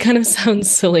 which kind of sounds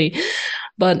silly.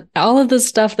 But all of the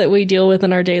stuff that we deal with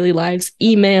in our daily lives,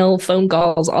 email, phone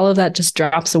calls, all of that just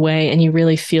drops away, and you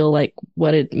really feel like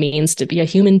what it means to be a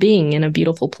human being in a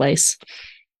beautiful place.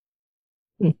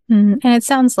 And it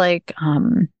sounds like,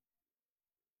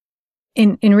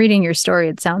 in reading your story,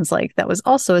 it sounds like that was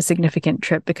also a significant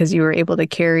trip because you were able to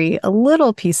carry a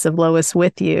little piece of Lois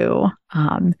with you.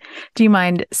 Do you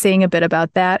mind saying a bit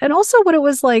about that? And also what it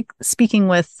was like speaking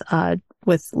with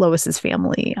Lois's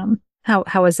family? How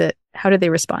was it? How did they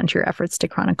respond to your efforts to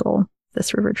chronicle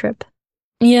this river trip?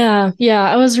 Yeah.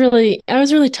 I was really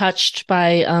touched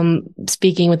by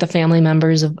speaking with the family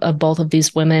members of both of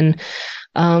these women,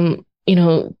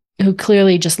 who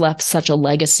clearly just left such a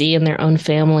legacy in their own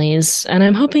families. And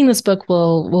I'm hoping this book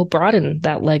will broaden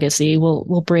that legacy,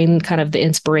 will bring kind of the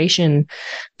inspiration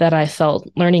that I felt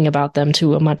learning about them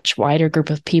to a much wider group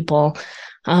of people.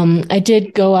 I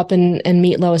did go up and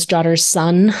meet Lois Jotter's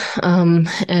son,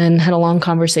 and had a long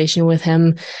conversation with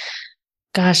him.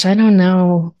 Gosh, I don't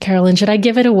know, Carolyn, should I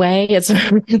give it away? It's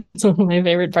one of my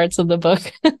favorite parts of the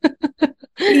book.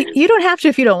 You don't have to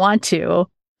if you don't want to.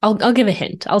 I'll give a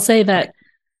hint. I'll say that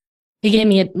he gave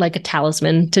me a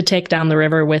talisman to take down the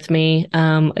river with me.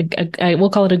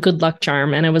 We'll call it a good luck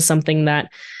charm, and it was something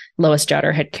that Lois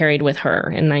Jotter had carried with her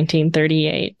in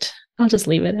 1938. I'll just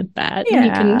leave it at that.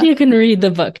 Yeah. You can read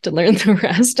the book to learn the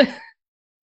rest.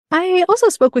 I also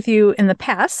spoke with you in the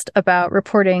past about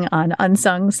reporting on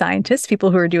unsung scientists, people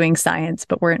who are doing science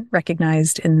but weren't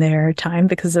recognized in their time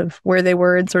because of where they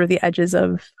were and sort of the edges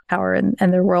of power and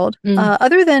their world.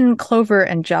 Other than Clover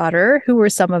and Jotter, who were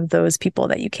some of those people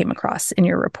that you came across in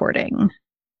your reporting?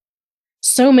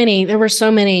 So many. There were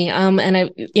so many. And I,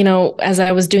 as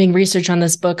I was doing research on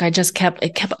this book,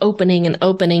 it kept opening and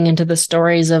opening into the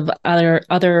stories of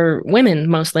other women,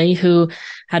 mostly, who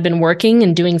had been working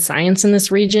and doing science in this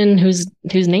region, whose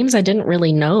names I didn't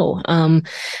really know. And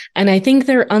I think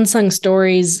they're unsung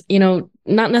stories,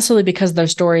 not necessarily because their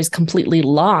stories completely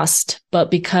lost,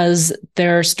 but because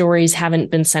their stories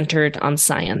haven't been centered on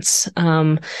science.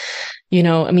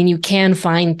 You can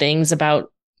find things about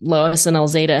Lois and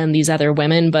Elzada and these other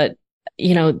women, but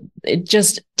it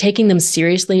just taking them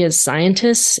seriously as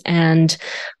scientists and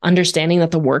understanding that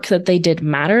the work that they did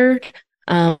mattered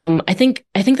I think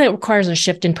that requires a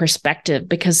shift in perspective,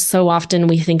 because so often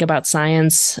we think about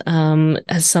science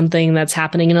as something that's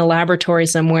happening in a laboratory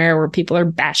somewhere where people are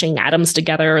bashing atoms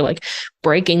together or like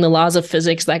breaking the laws of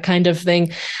physics, that kind of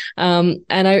thing. And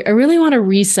I really want to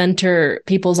recenter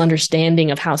people's understanding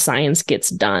of how science gets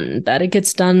done, that it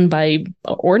gets done by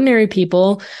ordinary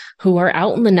people who are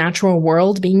out in the natural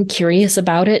world, being curious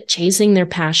about it, chasing their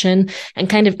passion, and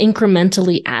kind of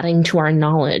incrementally adding to our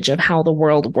knowledge of how the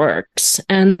world works.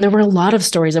 And there were a lot of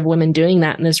stories of women doing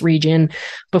that in this region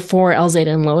before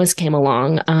Elzada and Lois came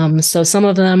along. So some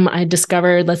of them I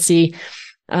discovered,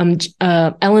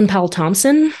 Ellen Powell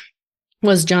Thompson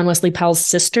was John Wesley Powell's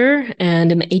sister.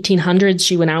 And in the 1800s,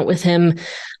 she went out with him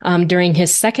during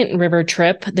his second river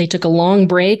trip. They took a long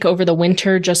break over the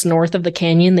winter just north of the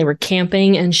canyon. They were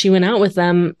camping, and she went out with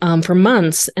them for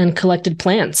months and collected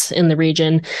plants in the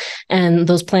region. And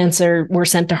those plants were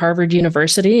sent to Harvard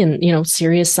University, and,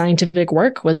 serious scientific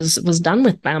work was done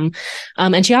with them.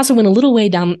 And she also went a little way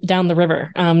down the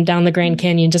river, down the Grand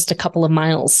Canyon, just a couple of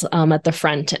miles at the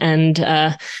front.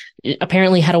 And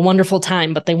apparently had a wonderful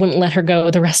time, but they wouldn't let her go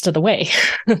the rest of the way.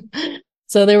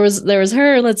 So there was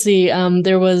her.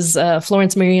 There was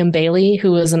Florence Miriam Bailey,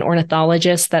 who was an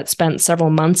ornithologist that spent several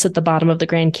months at the bottom of the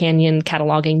Grand Canyon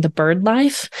cataloging the bird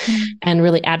life and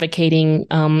really advocating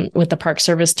with the Park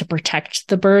Service to protect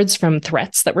the birds from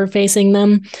threats that were facing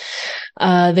them.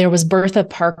 There was Bertha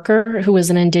Parker, who was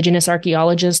an indigenous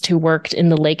archaeologist who worked in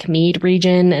the Lake Mead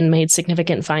region and made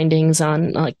significant findings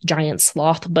on giant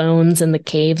sloth bones in the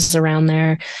caves around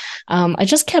there. I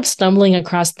just kept stumbling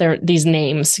across these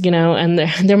names, and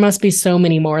there must be so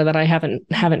many more that I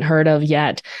haven't heard of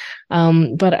yet.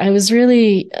 But I was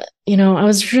really, I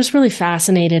was just really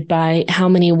fascinated by how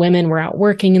many women were out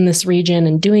working in this region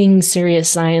and doing serious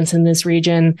science in this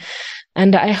region.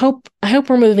 And I hope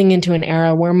we're moving into an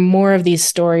era where more of these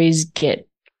stories get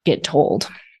told.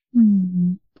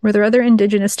 Were there other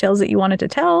indigenous tales that you wanted to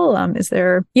tell? Is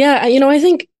there? Yeah, I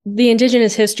think the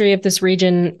indigenous history of this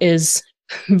region is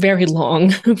very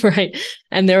long, right?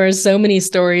 And there are so many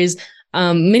stories,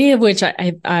 many of which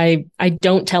I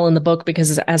don't tell in the book,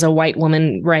 because as a white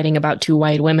woman writing about two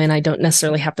white women, I don't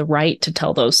necessarily have the right to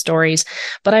tell those stories.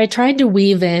 But I tried to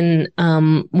weave in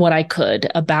what I could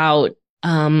about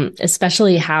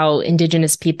especially how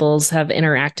indigenous peoples have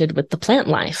interacted with the plant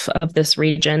life of this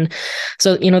region.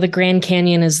 So, the Grand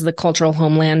Canyon is the cultural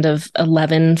homeland of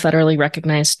 11 federally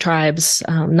recognized tribes,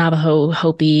 Navajo,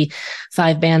 Hopi,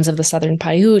 5 bands of the Southern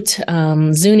Paiute,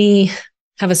 Zuni,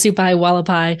 Havasupai,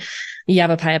 Wallapai,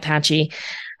 Yavapai Apache.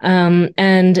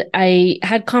 And I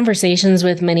had conversations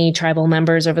with many tribal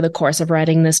members over the course of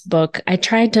writing this book. I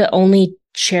tried to only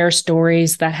share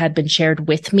stories that had been shared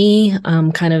with me,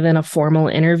 kind of in a formal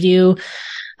interview,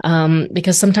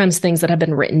 because sometimes things that have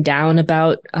been written down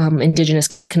about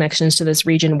indigenous connections to this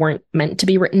region weren't meant to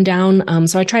be written down.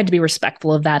 So I tried to be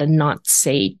respectful of that and not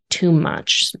say too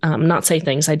much, not say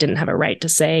things I didn't have a right to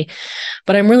say.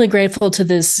 But I'm really grateful to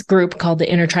this group called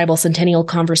the Intertribal Centennial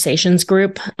Conversations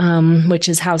Group, which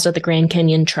is housed at the Grand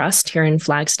Canyon Trust here in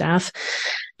Flagstaff.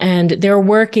 And they're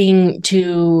working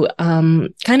to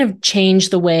kind of change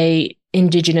the way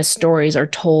indigenous stories are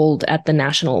told at the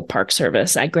National Park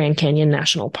Service at Grand Canyon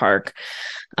National Park.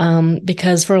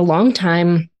 Because for a long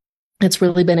time, it's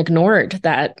really been ignored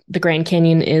that the Grand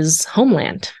Canyon is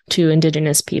homeland to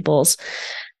indigenous peoples.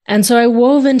 And so I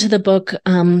wove into the book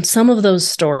some of those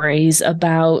stories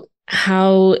about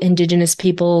how indigenous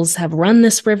peoples have run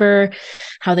this river,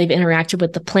 how they've interacted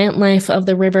with the plant life of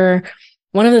the river.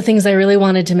 One of the things I really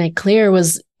wanted to make clear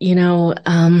was,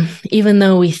 even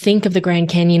though we think of the Grand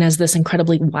Canyon as this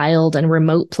incredibly wild and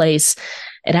remote place,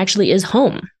 it actually is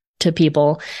home to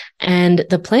people. And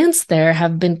the plants there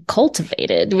have been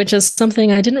cultivated, which is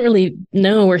something I didn't really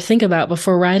know or think about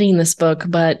before writing this book.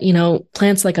 But,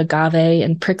 plants like agave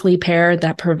and prickly pear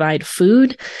that provide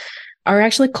food are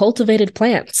actually cultivated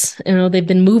plants. They've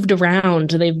been moved around,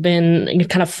 they've been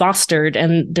kind of fostered,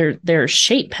 and their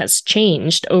shape has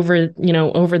changed over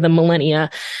the millennia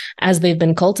as they've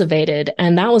been cultivated.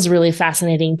 And that was a really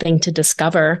fascinating thing to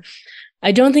discover.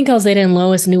 I don't think Elzada and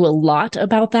Lois knew a lot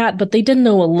about that, but they did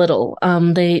know a little.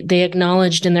 They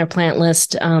acknowledged in their plant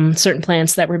list certain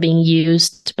plants that were being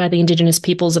used by the indigenous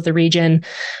peoples of the region.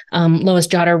 Lois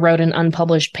Jotter wrote an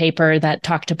unpublished paper that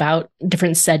talked about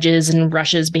different sedges and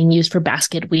rushes being used for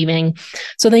basket weaving.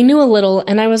 So they knew a little.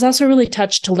 And I was also really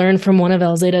touched to learn from one of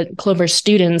Elzada Clover's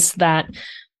students that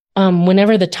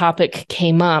whenever the topic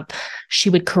came up, she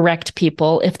would correct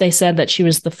people. If they said that she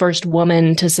was the first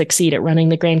woman to succeed at running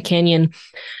the Grand Canyon,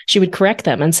 she would correct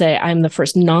them and say, I'm the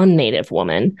first non-Native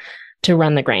woman. to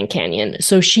run the Grand Canyon.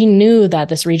 So she knew that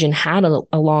this region had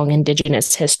a long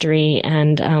indigenous history,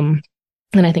 and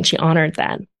I think she honored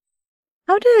that.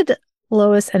 How did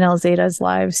Lois and Elzada's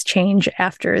lives change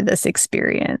after this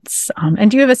experience? And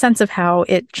do you have a sense of how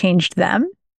it changed them?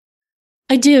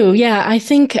 I do. Yeah. I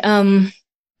think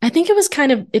it was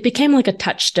it became like a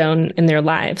touchstone in their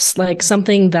lives, like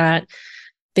something that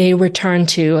they returned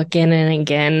to again and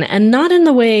again, and not in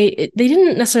the way they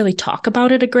didn't necessarily talk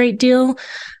about it a great deal.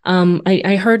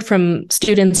 I heard from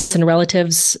students and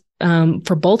relatives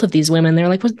for both of these women, they're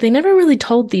like, well, they never really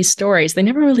told these stories. They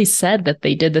never really said that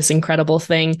they did this incredible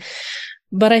thing.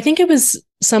 But I think it was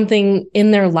something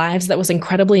in their lives that was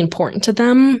incredibly important to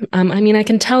them. I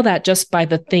can tell that just by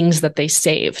the things that they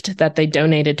saved, that they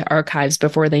donated to archives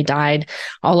before they died.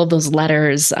 All of those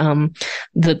letters,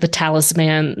 the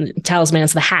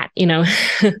talismans, the hat,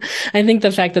 I think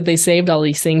the fact that they saved all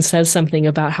these things says something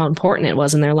about how important it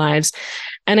was in their lives.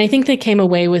 And I think they came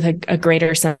away with a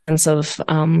greater sense of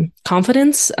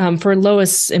confidence. For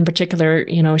Lois in particular,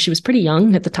 she was pretty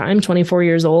young at the time, 24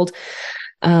 years old.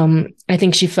 I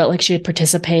think she felt like she had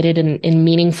participated in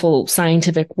meaningful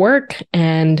scientific work.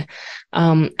 And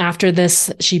after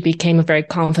this, she became a very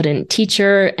confident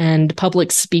teacher and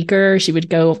public speaker. She would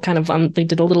go they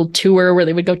did a little tour where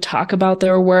they would go talk about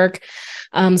their work.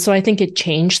 So I think it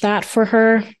changed that for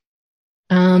her.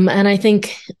 And I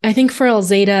think for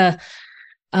Elzada,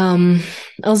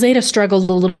 Elzada struggled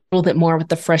a little bit more with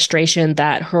the frustration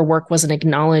that her work wasn't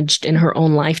acknowledged in her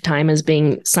own lifetime as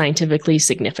being scientifically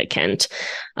significant.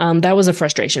 That was a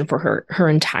frustration for her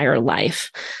entire life.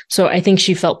 So I think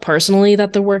she felt personally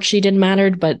that the work she did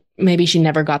mattered, but maybe she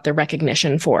never got the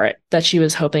recognition for it that she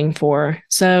was hoping for.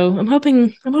 So I'm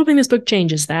hoping this book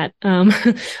changes that.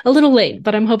 A little late,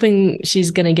 but I'm hoping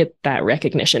she's going to get that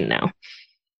recognition now.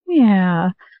 Yeah.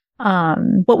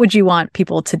 What would you want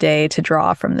people today to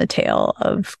draw from the tale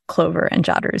of Clover and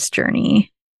Jodhar's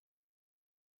journey?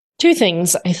 Two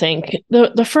things, I think.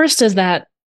 The first is that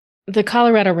the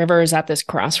Colorado River is at this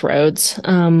crossroads.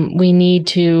 We need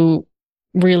to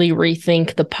really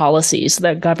rethink the policies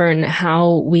that govern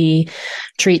how we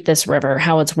treat this river,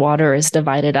 how its water is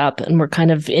divided up, and we're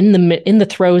kind of in the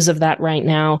throes of that right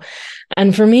now.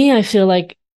 And for me, I feel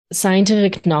like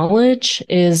scientific knowledge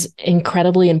is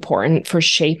incredibly important for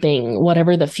shaping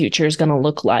whatever the future is going to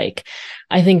look like.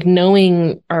 I think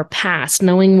knowing our past,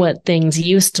 knowing what things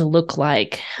used to look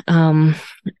like,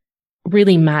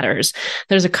 really matters.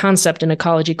 There's a concept in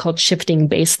ecology called shifting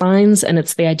baselines, and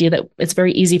it's the idea that it's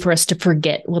very easy for us to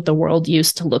forget what the world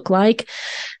used to look like.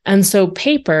 And so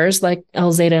papers like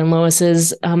Elzada and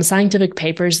Lois's scientific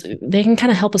papers, they can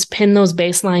kind of help us pin those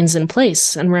baselines in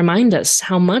place and remind us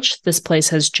how much this place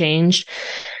has changed,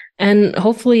 and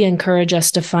hopefully encourage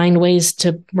us to find ways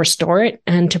to restore it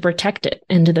and to protect it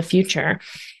into the future.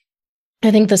 I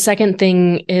think the second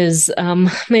thing is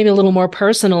maybe a little more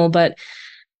personal, but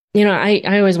I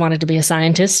always wanted to be a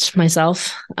scientist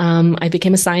myself. I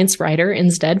became a science writer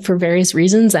instead for various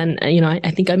reasons. And,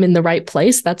 I think I'm in the right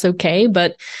place. That's okay.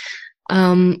 But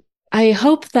I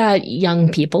hope that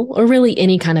young people, or really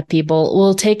any kind of people,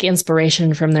 will take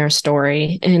inspiration from their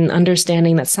story in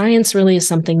understanding that science really is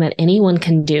something that anyone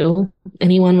can do,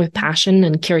 anyone with passion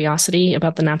and curiosity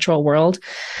about the natural world.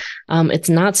 It's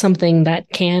not something that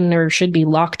can or should be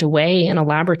locked away in a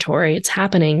laboratory. It's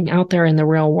happening out there in the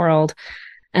real world.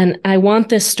 And I want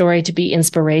this story to be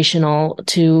inspirational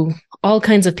to all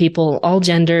kinds of people, all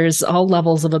genders, all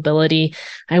levels of ability.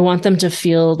 I want them to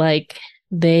feel like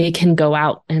they can go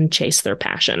out and chase their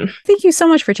passion. Thank you so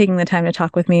much for taking the time to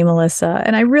talk with me, Melissa.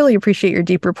 And I really appreciate your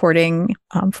deep reporting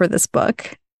for this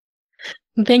book.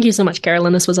 Thank you so much,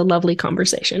 Carolyn. This was a lovely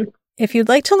conversation. If you'd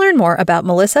like to learn more about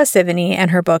Melissa Siveny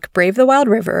and her book, Brave the Wild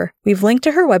River, we've linked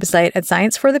to her website at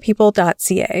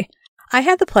scienceforthepeople.ca. I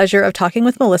had the pleasure of talking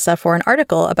with Melissa for an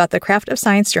article about the craft of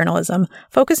science journalism,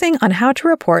 focusing on how to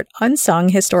report unsung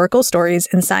historical stories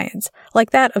in science,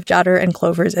 like that of Jodhar and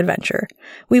Clover's adventure.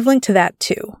 We've linked to that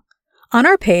too. On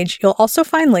our page, you'll also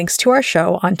find links to our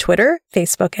show on Twitter,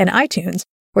 Facebook, and iTunes,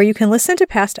 where you can listen to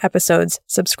past episodes,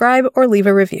 subscribe, or leave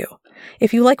a review.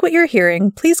 If you like what you're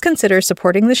hearing, please consider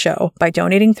supporting the show by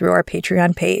donating through our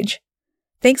Patreon page.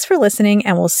 Thanks for listening,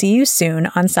 and we'll see you soon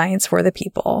on Science for the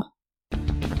People.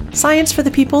 Science for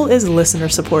the People is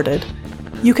listener-supported.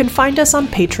 You can find us on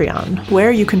Patreon,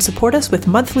 where you can support us with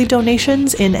monthly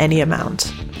donations in any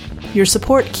amount. Your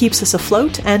support keeps us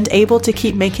afloat and able to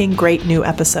keep making great new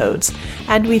episodes,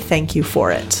 and we thank you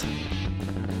for it.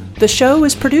 The show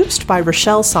is produced by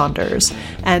Rochelle Saunders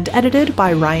and edited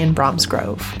by Ryan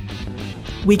Bromsgrove.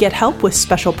 We get help with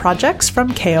special projects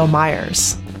from K.O.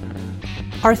 Myers.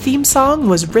 Our theme song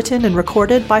was written and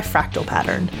recorded by Fractal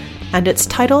Pattern. and its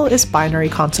title is Binary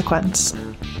Consequence.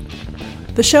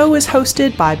 The show is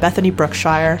hosted by Bethany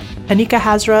Brookshire, Anika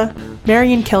Hazra,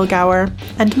 Marion Kilgour,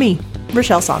 and me,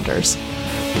 Rochelle Saunders.